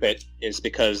stupid is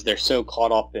because they're so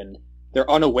caught up in, they're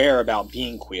unaware about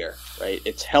being queer, right?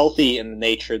 It's healthy in the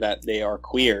nature that they are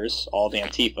queers, all of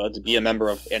Antifa. To be a member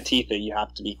of Antifa, you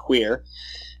have to be queer.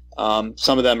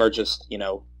 Some of them are just,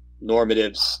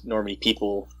 normative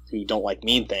people who don't like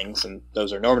mean things, and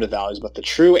those are normative values, but the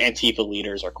true Antifa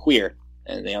leaders are queer,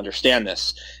 and they understand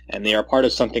this. And they are part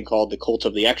of something called the cult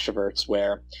of the extroverts,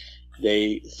 where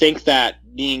they think that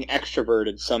being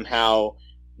extroverted somehow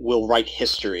will write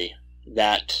history,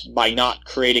 that by not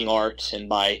creating art and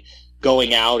by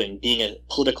going out and being a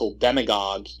political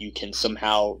demagogue, you can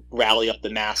somehow rally up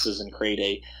the masses and create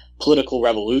a political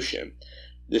revolution.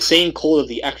 The same cult of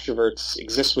the extroverts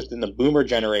exists within the boomer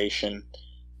generation,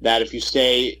 that if you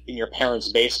stay in your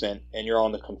parents' basement and you're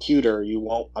on the computer, you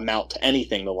won't amount to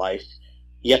anything in life.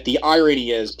 Yet the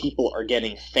irony is people are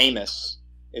getting famous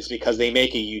is because they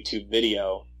make a YouTube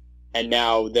video, and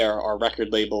now there are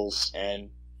record labels and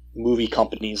movie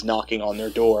companies knocking on their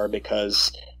door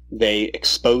because they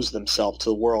expose themselves to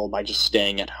the world by just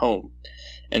staying at home.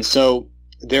 And so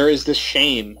there is this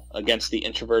shame against the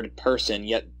introverted person,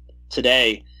 yet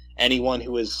today anyone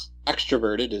who is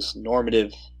extroverted is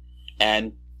normative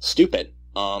and stupid,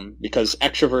 because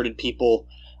extroverted people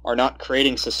are not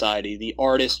creating society. The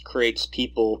artist creates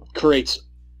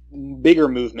bigger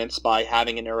movements by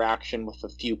having interaction with a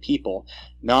few people,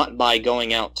 not by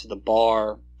going out to the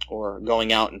bar or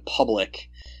going out in public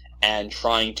and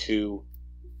trying to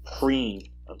preen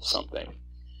of something.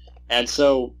 And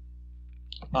so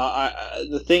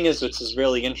the thing is, which is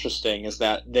really interesting, is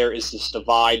that there is this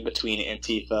divide between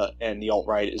Antifa and the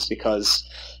alt-right, is because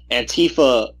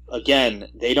Antifa, again,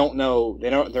 there's no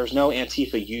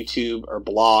Antifa YouTube or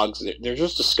blogs. They're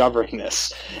just discovering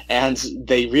this, and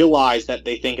they realize that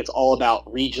they think it's all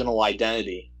about regional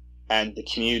identity and the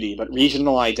community, but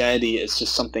regional identity is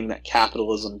just something that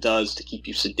capitalism does to keep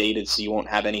you sedated so you won't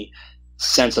have any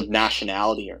sense of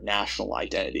nationality or national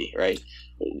identity, right?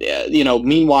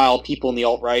 Meanwhile, people in the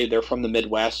alt-right, they're from the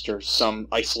Midwest or some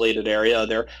isolated area.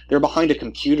 They're behind a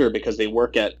computer because they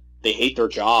hate their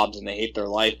jobs and they hate their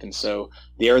life, and so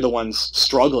they are the ones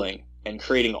struggling and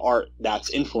creating art that's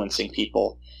influencing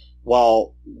people.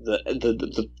 While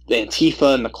the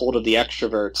Antifa and the cult of the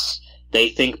extroverts, they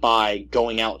think by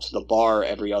going out to the bar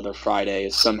every other Friday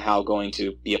is somehow going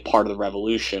to be a part of the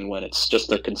revolution, when it's just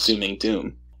their consuming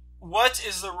doom. What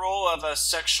is the role of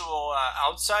sexual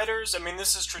outsiders? I mean,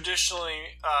 this is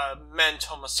traditionally meant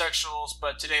homosexuals,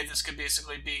 but today this could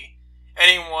basically be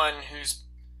anyone who's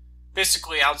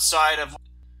basically outside of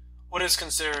what is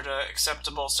considered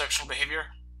acceptable sexual behavior.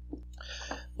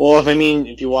 Well,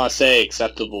 if you want to say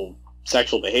acceptable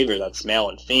sexual behavior, that's male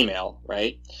and female,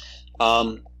 right?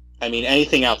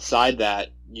 Anything outside that,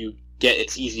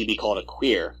 it's easy to be called a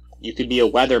queer. You could be a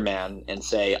weatherman and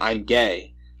say, I'm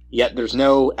gay, yet there's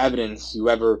no evidence you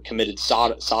ever committed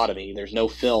sodomy. There's no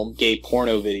film, gay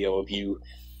porno video of you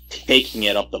taking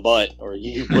it up the butt or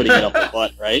you putting it up the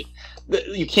butt, right?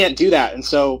 You can't do that. And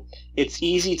so it's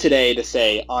easy today to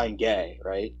say, I'm gay,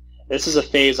 right? This is a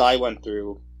phase I went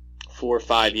through 4 or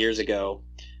 5 years ago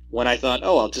when I thought,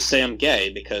 I'll just say I'm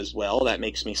gay because, well, that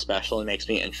makes me special, it makes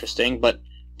me interesting, but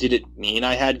did it mean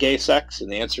I had gay sex? And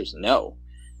the answer is no.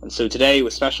 And so today,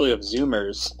 especially with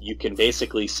Zoomers, you can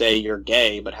basically say you're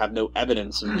gay but have no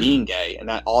evidence of being gay, and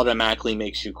that automatically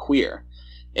makes you queer.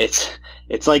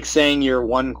 It's like saying you're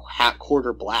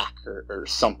 1/4 black or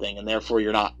something, and therefore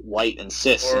you're not white and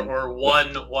cis. Or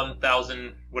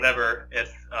 1,000 whatever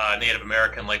if Native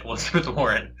American, like Elizabeth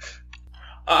Warren.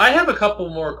 I have a couple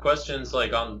more questions,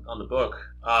 like on the book,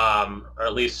 or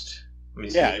at least let me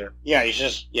see here.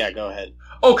 Yeah, go ahead.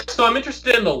 Oh, so I'm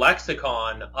interested in the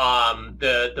lexicon.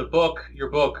 Your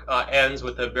book ends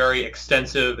with a very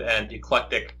extensive and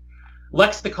eclectic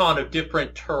lexicon of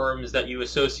different terms that you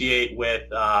associate with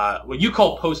what you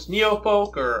call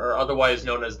post-neofolk, or otherwise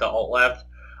known as the alt-left.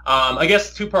 I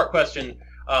guess two-part question.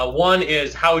 One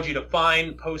is, how would you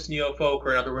define post-neofolk,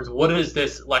 or in other words, what is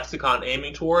this lexicon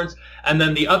aiming towards? And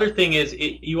then the other thing is,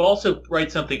 you also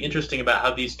write something interesting about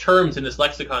how these terms in this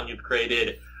lexicon you've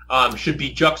created should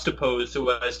be juxtaposed so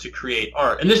as to create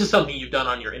art. And this is something you've done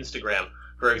on your Instagram,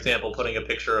 for example, putting a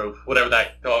picture of whatever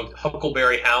that dog,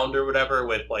 Huckleberry Hound or whatever,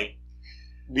 with like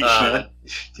Vishnu.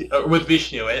 With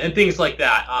Vishnu and things like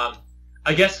that.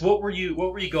 I guess what were you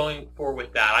going for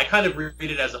with that? I kind of read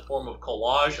it as a form of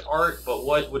collage art, but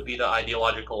what would be the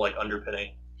ideological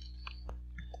underpinning?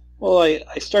 Well,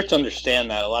 I start to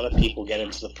understand that a lot of people get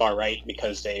into the far right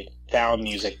because they found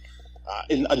music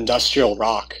in industrial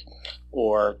rock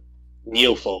or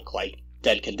neofolk like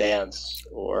Dead Can Dance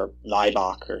or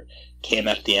Laibach or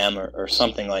KMFDM or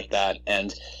something like that,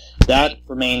 and that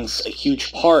remains a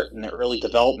huge part in the early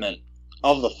development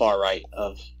of the far right,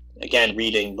 of, again,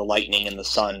 reading The Lightning in the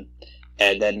Sun,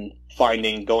 and then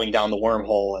going down the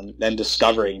wormhole, and then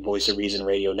discovering Voice of Reason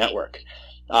Radio Network.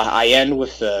 I end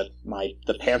with the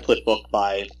pamphlet book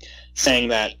by saying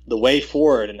that the way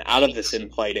forward and out of this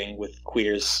infighting with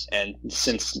queers, and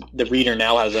since the reader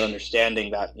now has an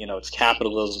understanding that, it's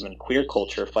capitalism and queer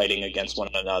culture fighting against one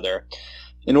another,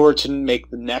 in order to make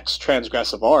the next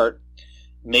transgressive art,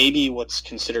 maybe what's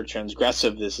considered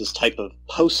transgressive is this type of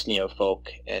post-neofolk,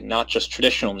 and not just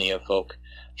traditional neofolk.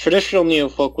 Traditional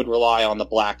neofolk would rely on the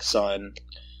Black Sun,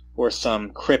 or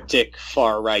some cryptic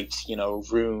far-right,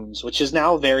 runes, which is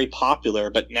now very popular,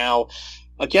 but now,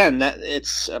 again,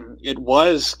 it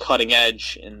was cutting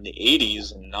edge in the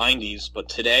 80s and 90s, but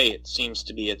today it seems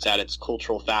to be it's at its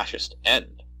cultural fascist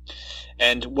end.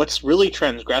 And what's really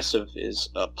transgressive is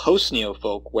a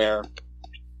post-neofolk, where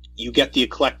you get the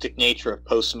eclectic nature of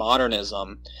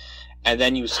postmodernism, and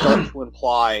then you start to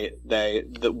imply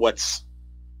that what's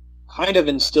kind of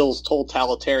instills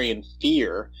totalitarian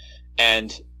fear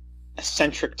and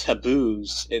eccentric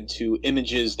taboos into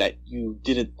images that you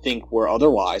didn't think were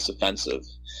otherwise offensive.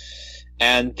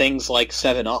 And things like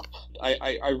 7-Up.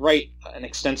 I write an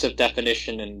extensive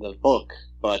definition in the book,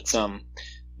 but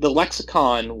the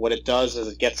lexicon, what it does is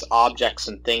it gets objects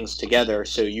and things together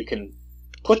so you can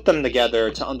put them together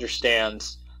to understand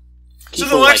people.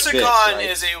 So the lexicon like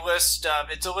this, right?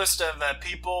 It's a list of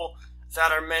people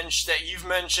that are that you've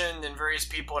mentioned, and various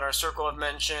people in our circle have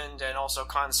mentioned, and also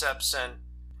concepts and...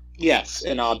 Yes,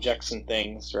 and objects and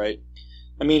things, right?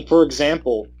 I mean, for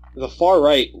example, the far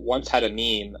right once had a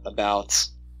meme about,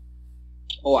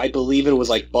 I believe it was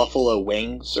like buffalo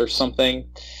wings or something,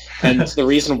 and it's the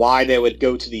reason why they would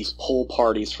go to these pool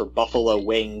parties for buffalo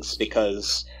wings,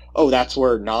 because, that's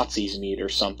where Nazis meet or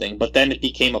something, but then it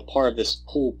became a part of this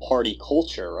pool party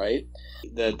culture, right?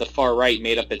 The far right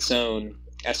made up its own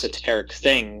esoteric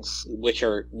things, which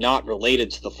are not related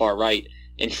to the far right,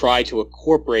 and try to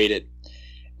incorporate it.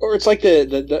 Or it's like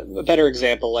the better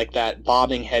example, like that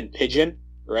bobbing head pigeon,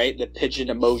 right? The pigeon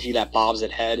emoji that bobs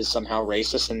its head is somehow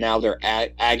racist, and now they're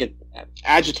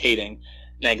agitating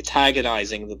and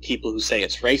antagonizing the people who say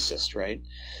it's racist, right?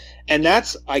 And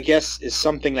that's, I guess, is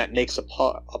something that makes a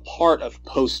part of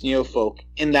post-neofolk,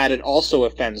 in that it also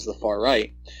offends the far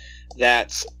right.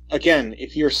 That, again,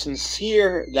 if you're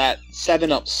sincere that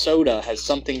 7-Up soda has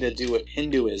something to do with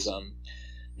Hinduism,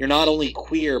 you're not only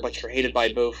queer, but you're hated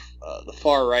by both the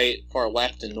far right, far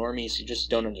left, and normies who just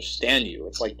don't understand you.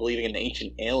 It's like believing in an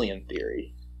ancient alien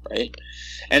theory, right?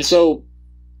 And so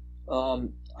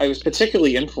I was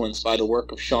particularly influenced by the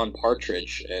work of Sean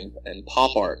Partridge and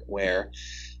pop art, where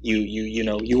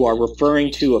you are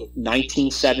referring to a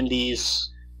 1970s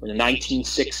or the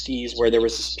 1960s, where there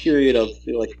was this period of,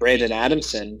 like, Brandon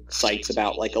Adamson cites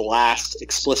about, like, a last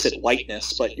explicit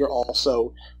whiteness, but you're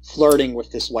also flirting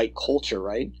with this white culture,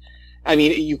 right? I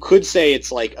mean, you could say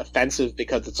it's, like, offensive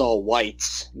because it's all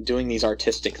whites doing these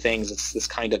artistic things. It's this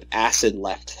kind of acid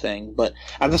left thing. But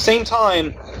at the same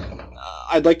time,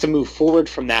 I'd like to move forward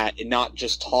from that and not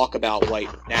just talk about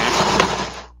white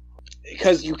nationalism,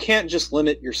 because you can't just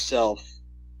limit yourself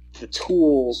the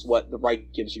tools what the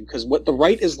right gives you, because what the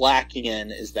right is lacking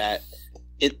in is that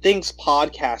it thinks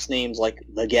podcast names like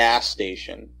The Gas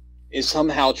Station is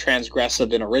somehow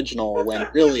transgressive and original, when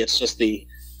really it's just the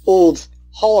old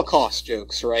Holocaust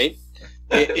jokes, right?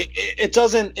 It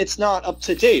doesn't, it's not up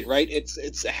to date, right? It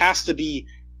has to be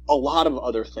a lot of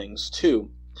other things too.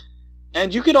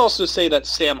 And you could also say that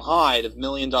Sam Hyde of $1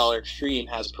 Million Extreme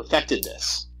has perfected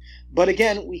this. But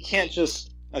again, we can't just,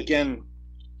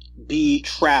 be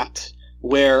trapped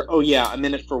where, I'm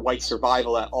in it for white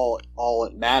survival, at all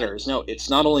it matters. No, it's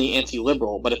not only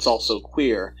anti-liberal, but it's also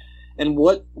queer. And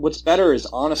what's better is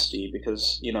honesty,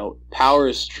 because, power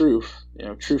is truth,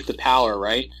 truth to power,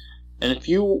 right? And if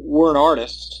you were an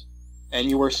artist and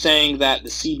you were saying that the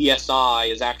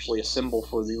CBSI is actually a symbol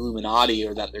for the Illuminati,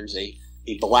 or that there's a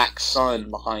black sun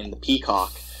behind the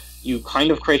peacock, you kind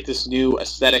of create this new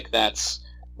aesthetic that's,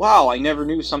 wow, I never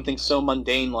knew something so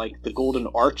mundane like the Golden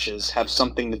Arches have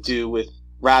something to do with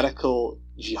radical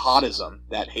jihadism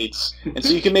that hates. And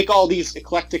so you can make all these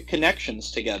eclectic connections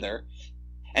together.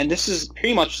 And this is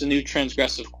pretty much the new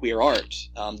transgressive queer art.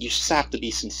 You just have to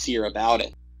be sincere about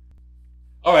it.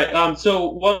 All right. So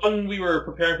when we were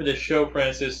preparing for this show,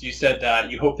 Francis, you said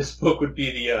that you hope this book would be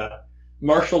the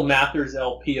Marshall Mathers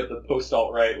LP of the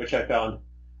post-alt-right, which I found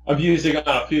amusing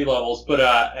on a few levels. But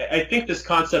I think this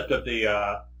concept of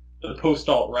the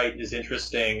post-alt-right is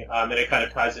interesting, and it kind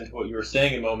of ties into what you were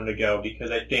saying a moment ago, because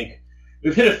I think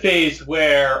we've hit a phase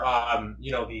where,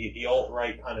 the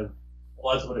alt-right kind of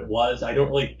was what it was. I don't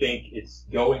really think it's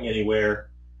going anywhere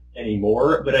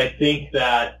anymore, but I think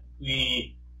that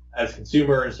we, as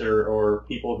consumers or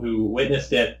people who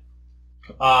witnessed it,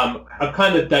 have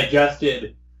kind of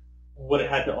digested what it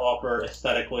had to offer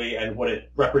aesthetically and what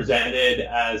it represented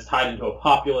as tied into a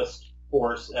populist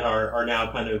force, and are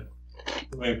now kind of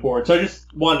moving forward. So I just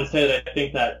wanted to say that I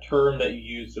think that term that you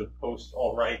used of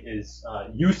post-alt-right is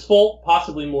useful,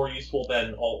 possibly more useful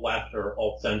than alt-left or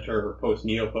alt-center or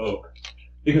post-neofolk,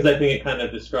 because I think it kind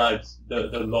of describes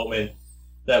the moment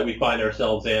that we find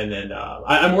ourselves in. And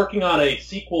I'm working on a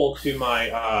sequel to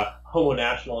my homo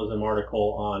nationalism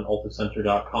article on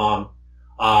altofcenter.com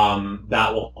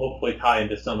that will hopefully tie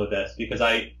into some of this, because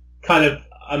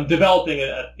I'm developing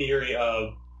a theory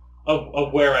of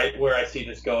where I see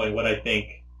this going. What I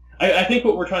think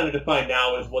what we're trying to define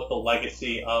now is what the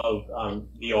legacy of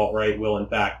the alt-right will in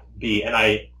fact be, and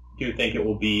I do think it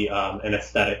will be an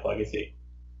aesthetic legacy.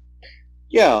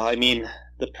 Yeah, I mean,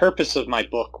 the purpose of my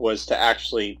book was to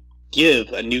actually give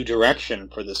a new direction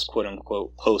for this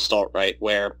quote-unquote post-alt-right,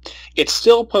 where it's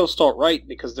still post-alt-right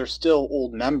because there's still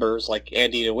old members like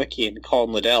Andy Nowicki and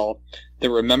Colin Liddell that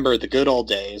remember the good old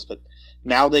days, but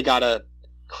now they gotta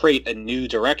create a new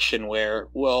direction where,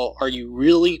 well, are you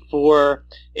really for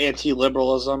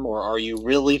anti-liberalism, or are you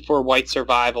really for white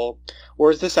survival,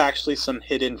 or is this actually some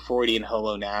hidden Freudian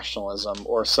homo nationalism,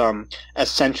 or some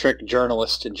eccentric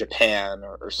journalist in Japan,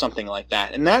 or something like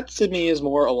that? And that, to me, is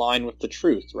more aligned with the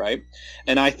truth, right?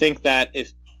 And I think that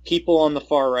if people on the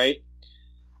far right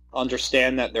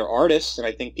understand that they're artists, and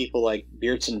I think people like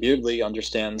Beardson Beardley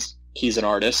understands he's an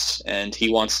artist and he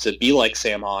wants to be like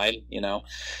Sam Hyde,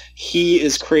 he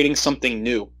is creating something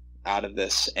new out of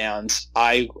this. And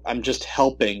I'm just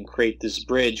helping create this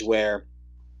bridge where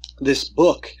this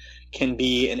book can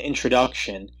be an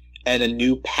introduction and a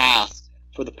new path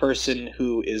for the person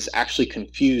who is actually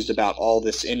confused about all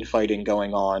this infighting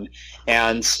going on,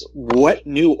 and what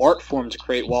new art form to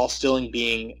create while still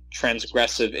being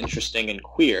transgressive, interesting, and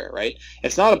queer, right?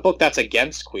 It's not a book that's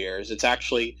against queers. It's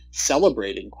actually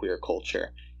celebrating queer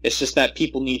culture. It's just that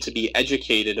people need to be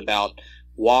educated about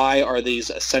why are these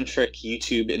eccentric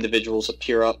YouTube individuals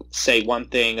appear up, say one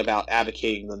thing about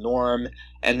advocating the norm,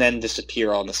 and then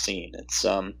disappear on the scene. It's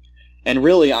and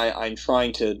really I'm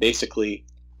trying to basically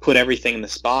put everything in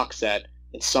this box that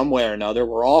in some way or another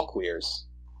we're all queers.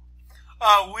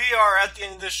 We are at the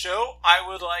end of the show. I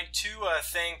would like to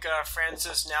thank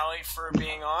Francis Nally for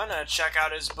being on. Check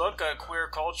out his book, Queer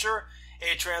Culture,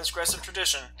 A Transgressive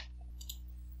Tradition.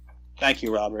 Thank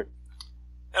you, Robert.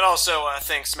 And also,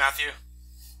 thanks, Matthew.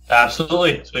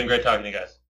 Absolutely. It's been great talking to you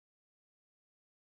guys.